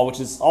basketball, which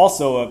is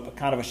also a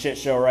kind of a shit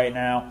show right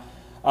now.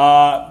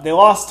 They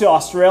lost to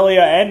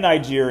Australia and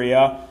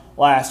Nigeria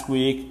last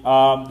week.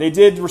 They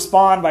did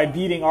respond by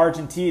beating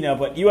Argentina,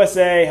 but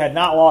USA had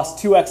not lost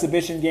 2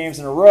 exhibition games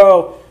in a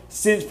row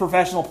since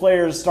professional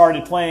players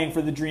started playing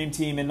for the Dream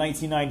Team in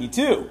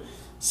 1992.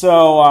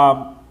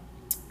 So,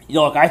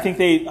 look, I think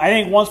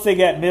once they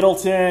get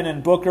Middleton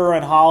and Booker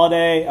and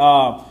Holiday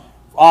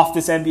off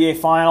this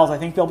NBA Finals, I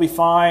think they'll be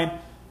fine.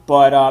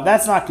 But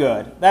that's not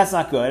good. That's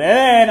not good. And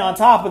then on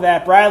top of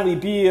that, Bradley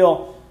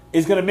Beal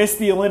is going to miss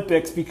the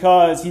Olympics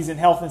because he's in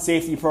health and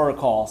safety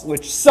protocols,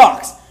 which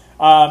sucks.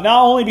 Not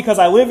only because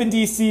I live in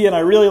D.C. and I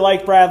really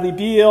like Bradley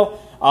Beal,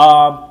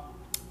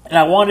 and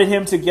I wanted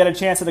him to get a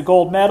chance at a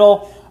gold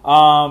medal,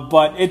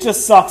 but it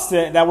just sucks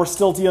that we're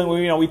still dealing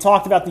with, we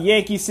talked about the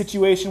Yankees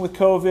situation with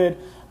COVID,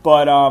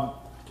 but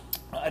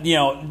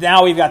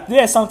now we've got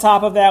this on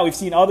top of that. We've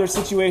seen other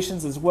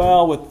situations as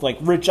well with like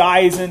Rich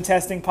Eisen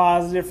testing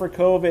positive for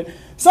COVID.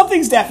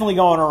 Something's definitely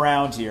going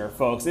around here,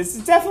 folks. It's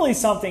definitely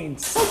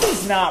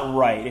something's not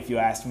right, if you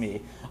ask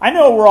me. I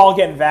know we're all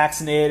getting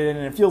vaccinated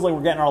and it feels like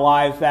we're getting our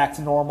lives back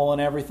to normal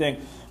and everything,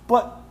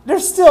 but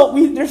there's still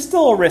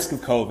a risk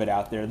of COVID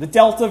out there. The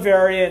Delta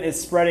variant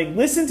is spreading.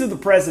 Listen to the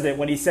president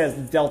when he says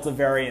the Delta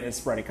variant is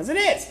spreading, because it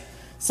is.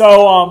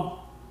 So,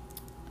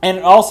 and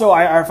also,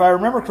 if I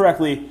remember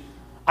correctly,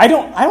 I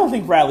don't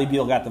think Bradley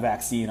Beal got the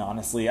vaccine,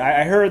 honestly.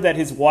 I heard that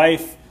his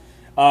wife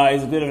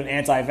is a bit of an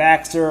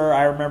anti-vaxxer.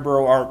 I remember,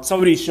 or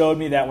somebody showed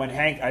me that when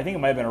I think it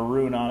might have been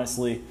Arun,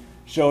 honestly,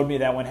 showed me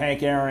that when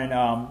Hank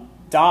Aaron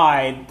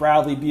died,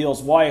 Bradley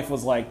Beal's wife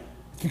was like,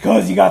 "It's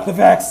because he got the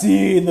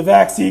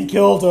vaccine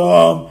killed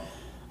him."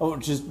 Oh, it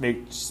just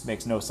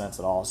makes no sense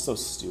at all. It's so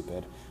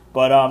stupid.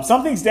 But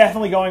something's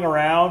definitely going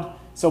around,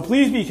 so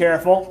please be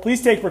careful.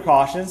 Please take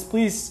precautions.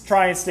 Please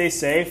try and stay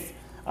safe.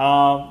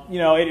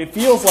 It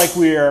feels like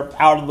we're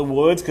out of the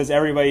woods because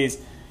everybody's,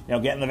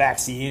 getting the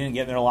vaccine and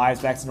getting their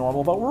lives back to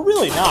normal, but we're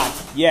really not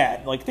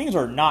yet. Like, things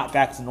are not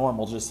back to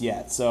normal just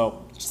yet.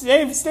 So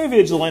stay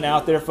vigilant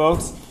out there,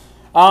 folks.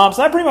 So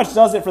that pretty much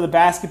does it for the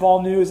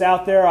basketball news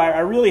out there. I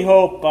really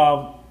hope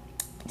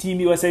Team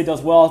USA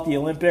does well at the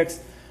Olympics.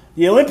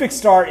 The Olympics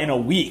start in a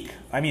week.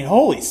 I mean,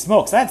 holy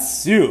smokes, that's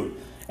soon.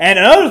 And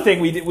another thing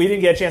we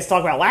didn't get a chance to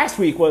talk about last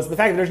week was the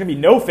fact that there's going to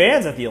be no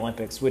fans at the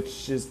Olympics,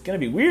 which is going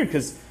to be weird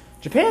because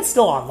Japan's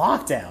still on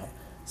lockdown.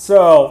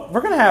 So we're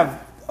going to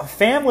have a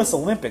fanless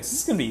Olympics. This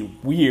is going to be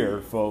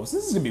weird, folks.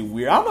 This is going to be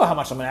weird. I don't know how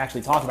much I'm going to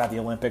actually talk about the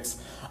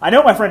Olympics. I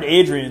know my friend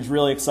Adrian is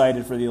really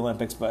excited for the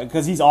Olympics, but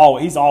because he's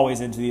always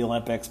into the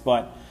Olympics.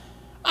 But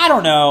I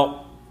don't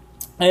know.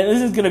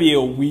 This is going to be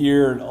a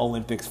weird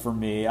Olympics for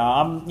me.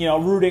 I'm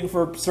rooting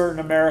for certain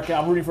America.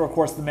 I'm rooting for, of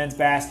course, the men's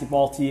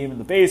basketball team and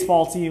the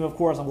baseball team, of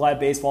course. I'm glad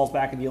baseball's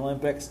back in the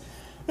Olympics.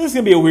 This is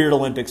going to be a weird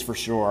Olympics for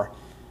sure.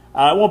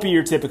 It won't be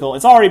your typical.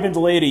 It's already been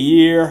delayed a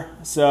year,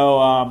 so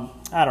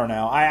I don't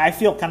know. I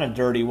feel kind of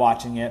dirty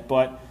watching it,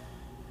 but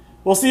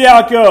we'll see how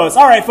it goes.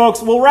 All right,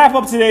 folks, we'll wrap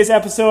up today's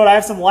episode. I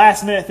have some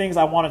last-minute things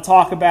I want to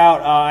talk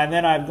about, and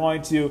then I'm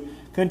going to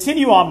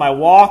continue on my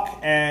walk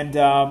and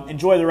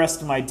enjoy the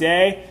rest of my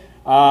day.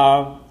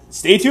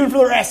 Stay tuned for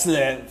the rest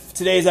of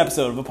today's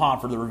episode of Upon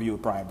for the Review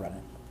with Brian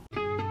Brennan.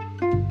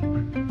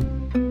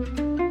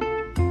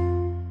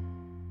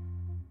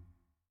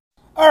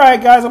 All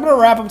right, guys, I'm going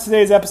to wrap up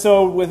today's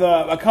episode with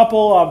a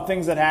couple of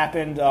things that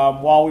happened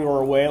while we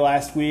were away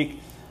last week.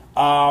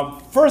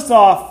 First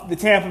off, the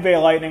Tampa Bay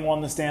Lightning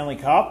won the Stanley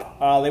Cup.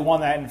 They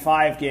won that in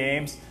 5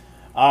 games.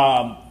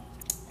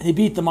 They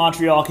beat the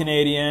Montreal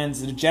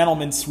Canadiens in a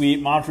gentleman's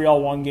sweep.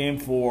 Montreal won Game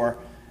 4,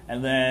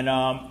 and then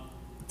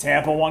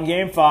Tampa won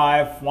Game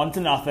 5,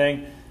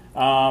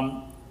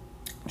 1-0.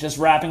 Just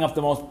wrapping up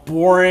the most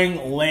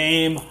boring,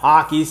 lame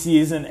hockey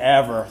season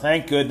ever.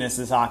 Thank goodness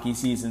this hockey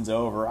season's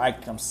over.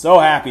 I'm so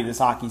happy this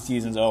hockey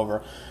season's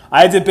over.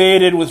 I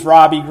debated with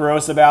Robbie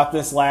Gross about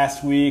this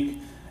last week,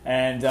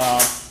 and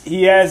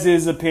he has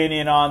his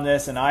opinion on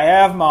this, and I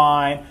have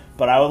mine.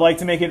 But I would like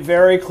to make it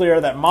very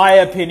clear that my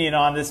opinion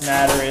on this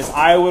matter is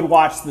I would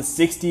watch the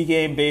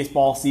 60-game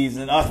baseball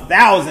season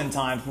 1,000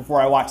 times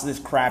before I watch this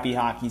crappy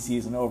hockey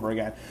season over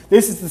again.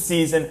 This is the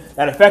season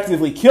that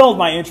effectively killed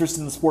my interest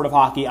in the sport of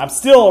hockey. I'm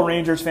still a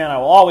Rangers fan. I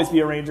will always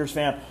be a Rangers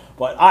fan.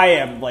 But I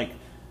am,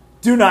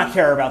 do not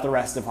care about the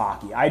rest of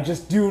hockey. I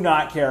just do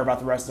not care about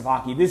the rest of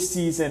hockey. This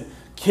season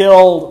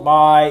killed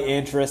my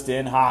interest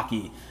in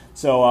hockey.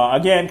 So,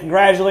 again,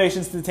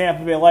 congratulations to the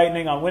Tampa Bay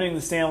Lightning on winning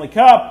the Stanley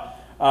Cup.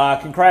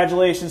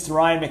 Congratulations to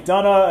Ryan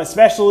McDonough,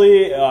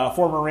 especially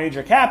former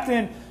Ranger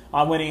captain,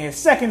 on winning his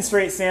 2nd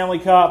straight Stanley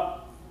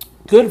Cup.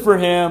 Good for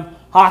him.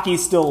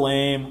 Hockey's still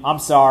lame. I'm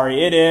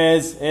sorry. It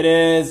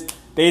is.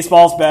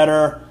 Baseball's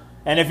better.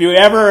 And if you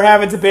ever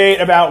have a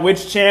debate about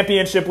which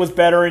championship was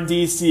better in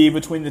D.C.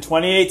 between the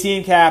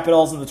 2018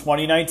 Capitals and the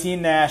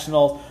 2019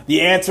 Nationals,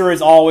 the answer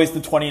is always the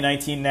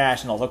 2019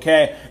 Nationals,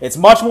 okay? It's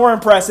much more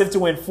impressive to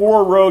win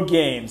 4 road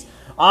games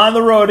on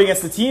the road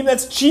against a team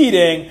that's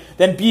cheating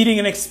than beating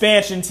an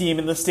expansion team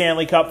in the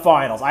Stanley Cup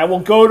Finals. I will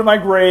go to my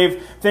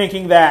grave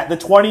thinking that the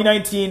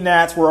 2019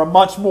 Nats were a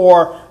much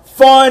more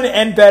fun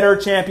and better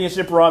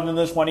championship run than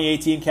the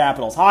 2018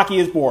 Capitals. Hockey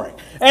is boring.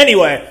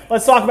 Anyway,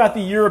 let's talk about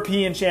the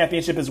European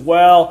Championship as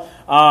well.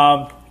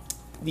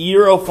 The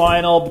Euro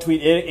final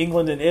between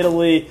England and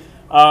Italy.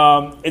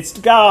 It's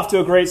got off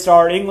to a great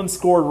start. England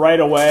scored right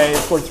away. They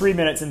scored 3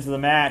 minutes into the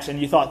match, and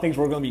you thought things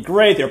were going to be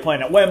great. They were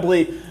playing at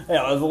Wembley.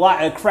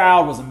 The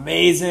crowd was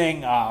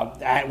amazing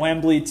at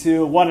Wembley,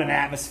 too. What an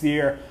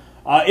atmosphere.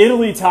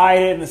 Italy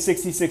tied it in the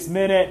 66th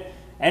minute,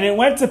 and it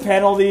went to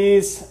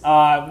penalties.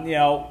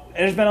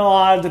 There's been a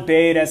lot of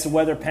debate as to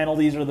whether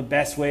penalties are the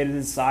best way to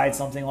decide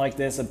something like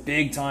this, a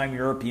big-time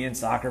European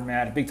soccer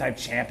match, a big-time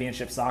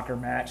championship soccer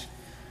match.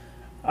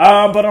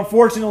 But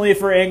unfortunately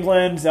for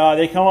England,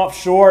 they come up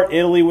short.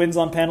 Italy wins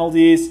on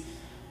penalties.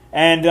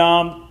 And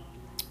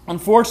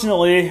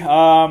unfortunately,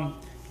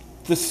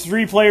 the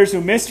 3 players who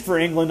missed for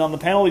England on the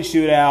penalty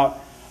shootout,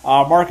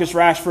 Marcus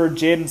Rashford,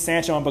 Jadon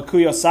Sancho, and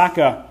Bukayo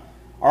Saka,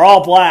 are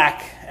all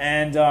black.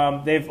 And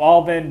they've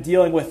all been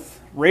dealing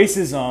with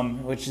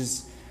racism, which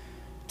is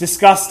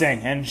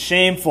disgusting and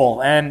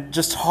shameful and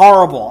just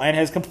horrible and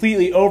has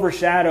completely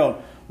overshadowed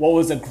what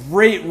was a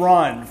great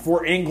run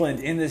for England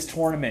in this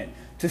tournament.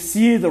 To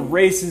see the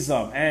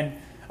racism, and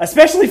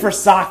especially for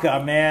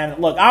Saka, man.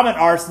 Look, I'm an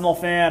Arsenal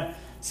fan,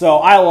 so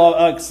I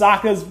love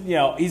Saka's.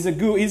 He's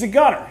a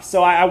gunner,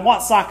 so I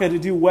want Saka to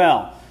do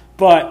well.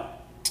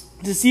 But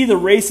to see the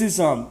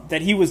racism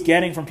that he was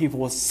getting from people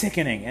was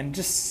sickening, and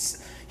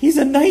just he's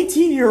a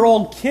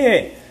 19-year-old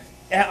kid.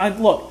 And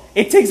look,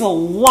 it takes a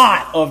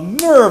lot of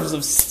nerves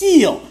of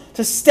steel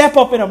to step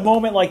up in a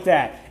moment like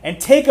that and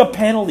take a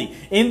penalty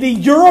in the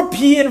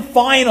European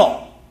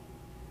final.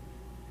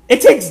 It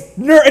takes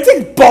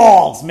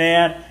balls,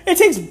 man. It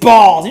takes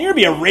balls. And you're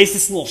going to be a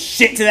racist little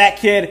shit to that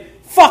kid.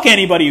 Fuck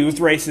anybody who's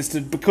racist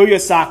to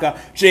Bukayo Saka,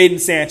 Jadon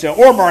Sancho,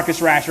 or Marcus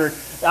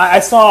Rashford. I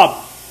saw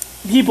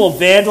people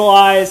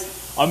vandalize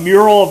a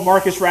mural of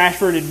Marcus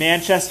Rashford in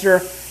Manchester,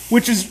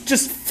 which is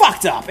just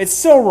fucked up. It's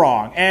so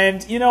wrong.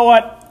 And you know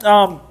what?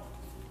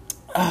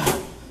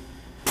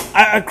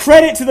 I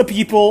credit to the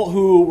people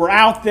who were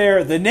out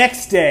there the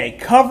next day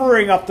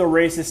covering up the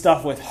racist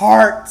stuff with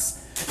hearts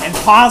and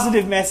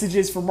positive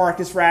messages for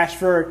Marcus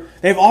Rashford.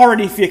 They've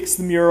already fixed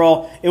the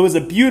mural. It was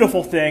a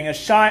beautiful thing, a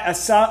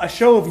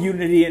show of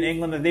unity in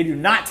England that they do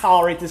not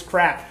tolerate this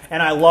crap,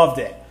 and I loved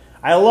it.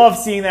 I love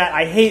seeing that.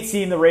 I hate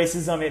seeing the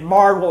racism. It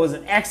marred what was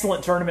an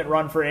excellent tournament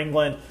run for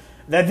England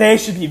that they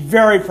should be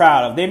very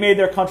proud of. They made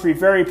their country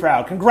very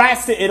proud.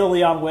 Congrats to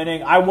Italy on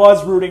winning. I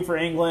was rooting for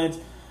England.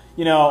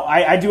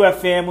 I do have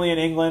family in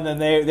England,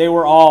 and they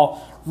were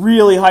all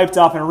really hyped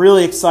up and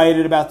really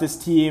excited about this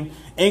team.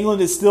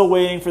 England is still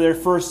waiting for their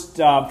first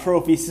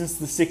trophy since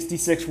the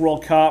 '66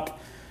 World Cup.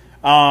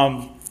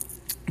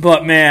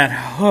 But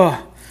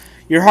man,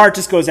 your heart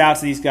just goes out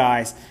to these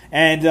guys.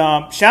 And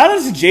shout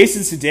out to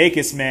Jason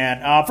Sudeikis,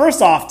 man.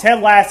 First off,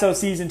 Ted Lasso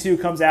Season 2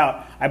 comes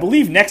out, I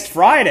believe, next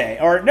Friday.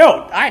 Or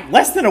no,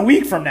 less than a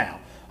week from now.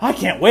 I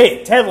can't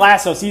wait. Ted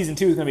Lasso Season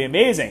 2 is going to be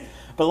amazing.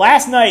 But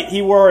last night,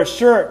 he wore a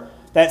shirt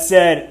that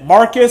said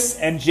Marcus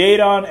and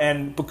Jadon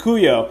and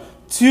Bakuyo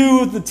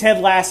to the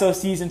Ted Lasso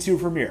Season 2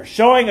 premiere,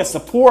 showing a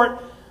support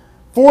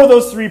for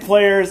those three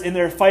players in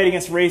their fight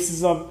against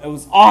racism. It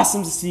was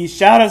awesome to see.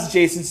 Shout out to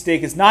Jason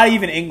Sudeikis. Not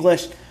even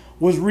English.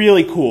 Was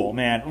really cool,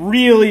 man.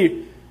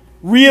 Really,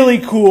 really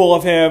cool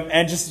of him,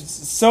 and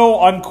just so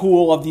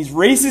uncool of these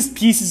racist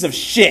pieces of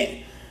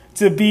shit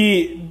to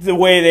be the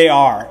way they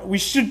are. We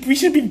should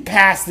be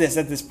past this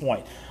at this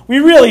point. We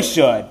really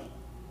should.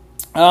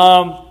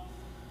 A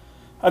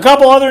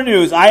couple other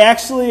news. I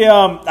actually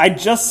I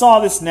just saw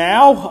this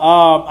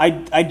now.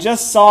 I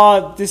just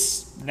saw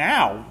this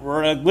now.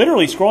 We're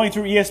literally scrolling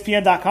through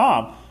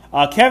ESPN.com.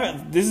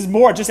 Kevin, this is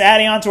more just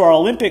adding on to our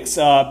Olympics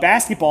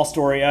basketball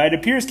story. It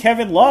appears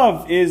Kevin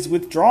Love is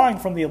withdrawing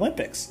from the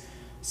Olympics.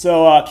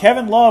 So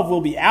Kevin Love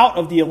will be out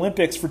of the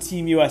Olympics for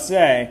Team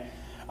USA.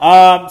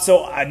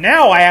 So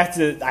now I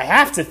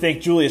have to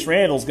think Julius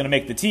Randle is going to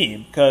make the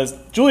team, because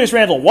Julius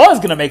Randle was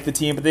going to make the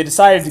team, but they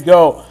decided to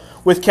go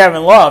with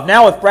Kevin Love.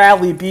 Now with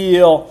Bradley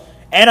Beal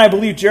and I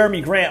believe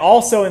Jeremy Grant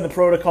also in the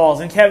protocols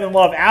and Kevin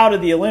Love out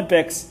of the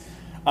Olympics,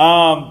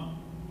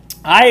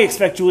 I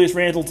expect Julius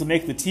Randle to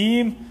make the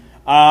team.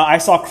 I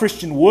saw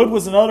Christian Wood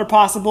was another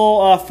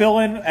possible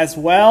fill-in as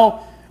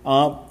well.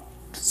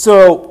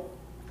 So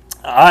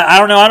I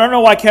don't know. I don't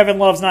know why Kevin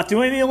Love's not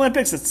doing the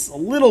Olympics. It's a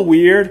little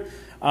weird.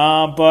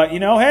 But, you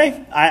know,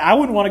 hey, I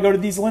wouldn't want to go to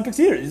these Olympics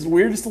either. These are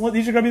going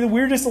to be the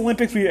weirdest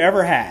Olympics we've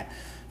ever had.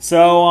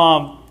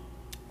 So,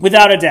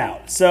 without a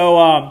doubt.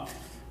 So,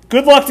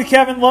 good luck to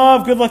Kevin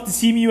Love. Good luck to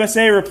Team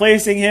USA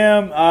replacing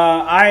him.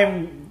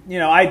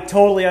 I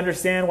totally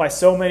understand why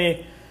so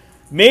many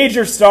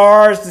major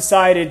stars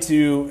decided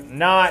to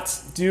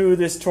not do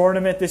this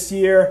tournament this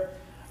year.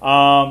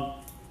 Thank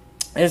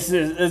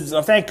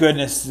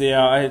goodness.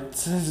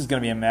 This is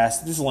going to be a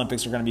mess. These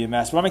Olympics are going to be a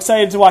mess. But I'm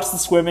excited to watch the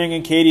swimming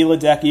and Katie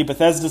Ledecky,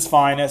 Bethesda's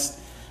finest,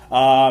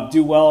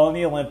 do well in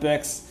the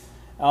Olympics.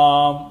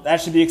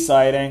 That should be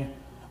exciting.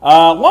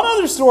 One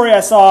other story I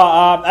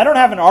saw, I don't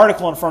have an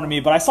article in front of me,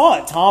 but I saw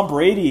that Tom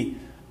Brady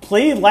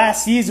played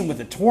last season with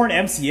a torn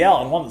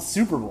MCL and won the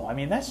Super Bowl. I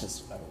mean, that's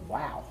just,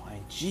 wow.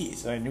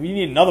 Jeez, we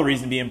need another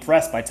reason to be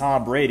impressed by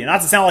Tom Brady. Not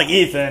to sound like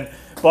Ethan,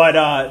 but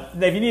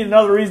if you need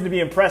another reason to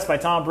be impressed by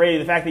Tom Brady,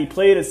 the fact that he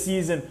played a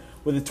season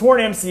with a torn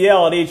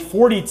MCL at age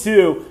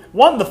 42,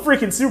 won the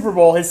freaking Super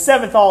Bowl, his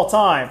 7th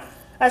all-time,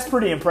 that's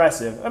pretty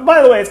impressive. And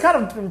by the way, it's kind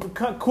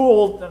of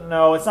cool.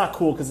 No, it's not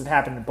cool because it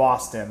happened in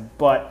Boston,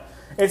 but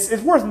it's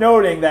worth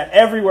noting that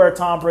everywhere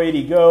Tom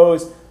Brady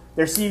goes,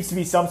 there seems to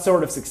be some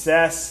sort of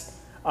success.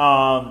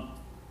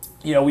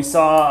 We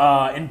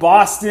saw in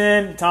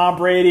Boston, Tom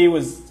Brady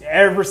was,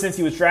 ever since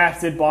he was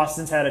drafted,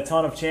 Boston's had a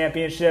ton of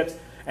championships.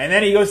 And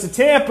then he goes to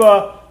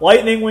Tampa,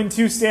 Lightning win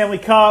 2 Stanley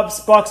Cups,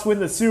 Bucks win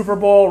the Super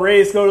Bowl,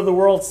 Rays go to the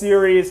World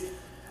Series.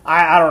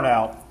 I don't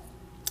know.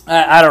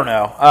 I don't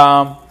know.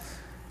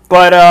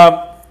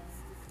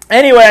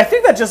 Anyway, I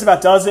think that just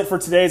about does it for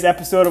today's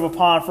episode of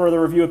Upon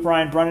Further Review with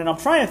Brian Brennan. I'm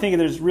trying to think if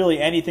there's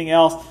really anything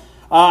else.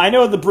 I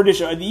know the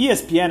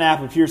ESPN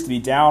app appears to be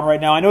down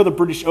right now. I know the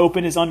British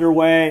Open is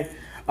underway.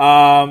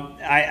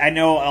 I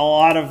know a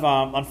lot of,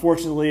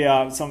 unfortunately,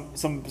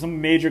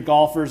 some major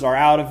golfers are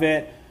out of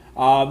it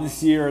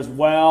this year as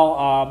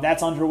well.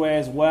 That's underway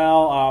as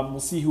well. We'll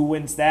see who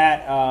wins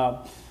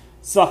that.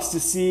 Sucks to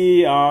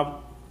see.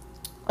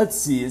 Let's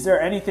see. Is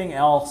there anything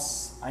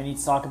else I need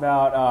to talk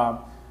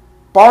about?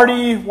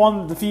 Barty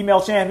won the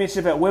female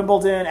championship at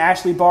Wimbledon.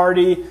 Ashley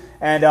Barty.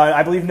 And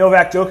I believe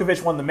Novak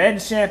Djokovic won the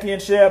men's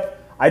championship.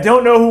 I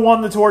don't know who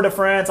won the Tour de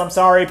France. I'm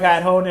sorry,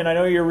 Pat Honan. I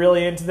know you're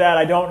really into that.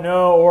 I don't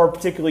know or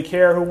particularly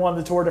care who won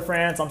the Tour de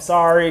France. I'm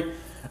sorry.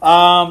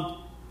 I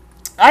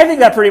think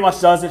that pretty much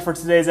does it for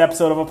today's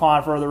episode of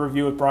Upon Further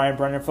Review with Brian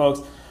Brennan,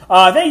 folks.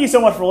 Thank you so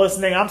much for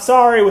listening. I'm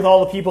sorry with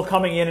all the people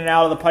coming in and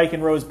out of the Pike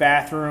and Rose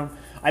bathroom.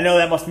 I know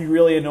that must be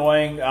really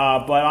annoying,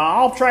 but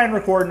I'll try and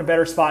record in a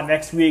better spot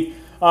next week.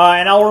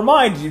 And I'll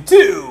remind you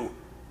to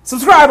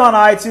subscribe on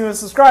iTunes,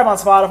 subscribe on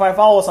Spotify,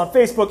 follow us on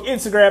Facebook,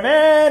 Instagram,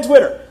 and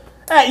Twitter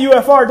at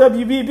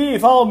UFRWBB.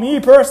 Follow me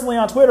personally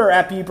on Twitter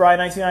at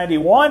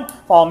BBride1991.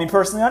 Follow me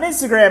personally on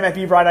Instagram at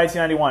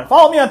BBride1991.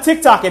 Follow me on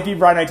TikTok at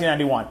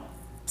BBride1991.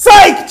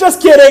 Psych!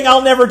 Just kidding.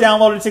 I'll never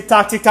download a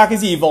TikTok. TikTok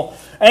is evil.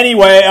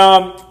 Anyway,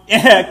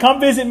 come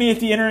visit me at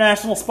the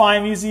International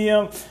Spy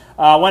Museum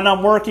when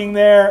I'm working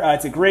there.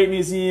 It's a great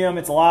museum.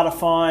 It's a lot of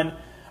fun.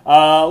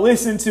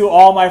 Listen to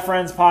all my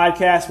friends'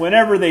 podcasts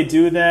whenever they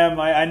do them.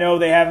 I know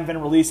they haven't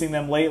been releasing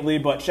them lately,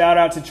 but shout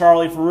out to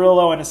Charlie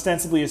Ferrillo and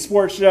Ostensibly a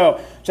Sports Show.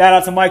 Shout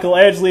out to Michael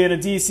Edgley and a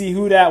DC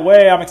Who Dat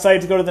Way. I'm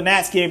excited to go to the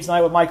Nats game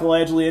tonight with Michael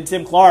Edgley and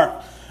Tim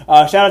Clark.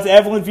 Shout out to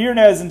Evelyn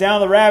Viernes and Down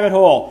the Rabbit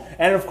Hole.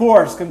 And of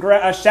course,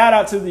 shout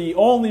out to the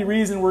only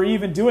reason we're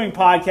even doing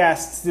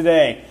podcasts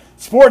today.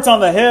 Sports on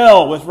the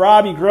Hill with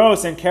Robbie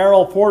Gross and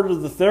Carol Porter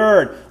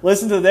III.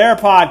 Listen to their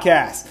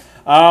podcast.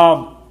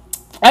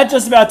 That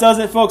just about does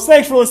it, folks.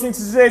 Thanks for listening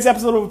to today's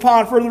episode of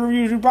Upon Further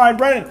Review with Brian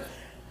Brennan.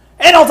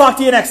 And I'll talk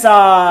to you next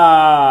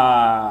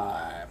time.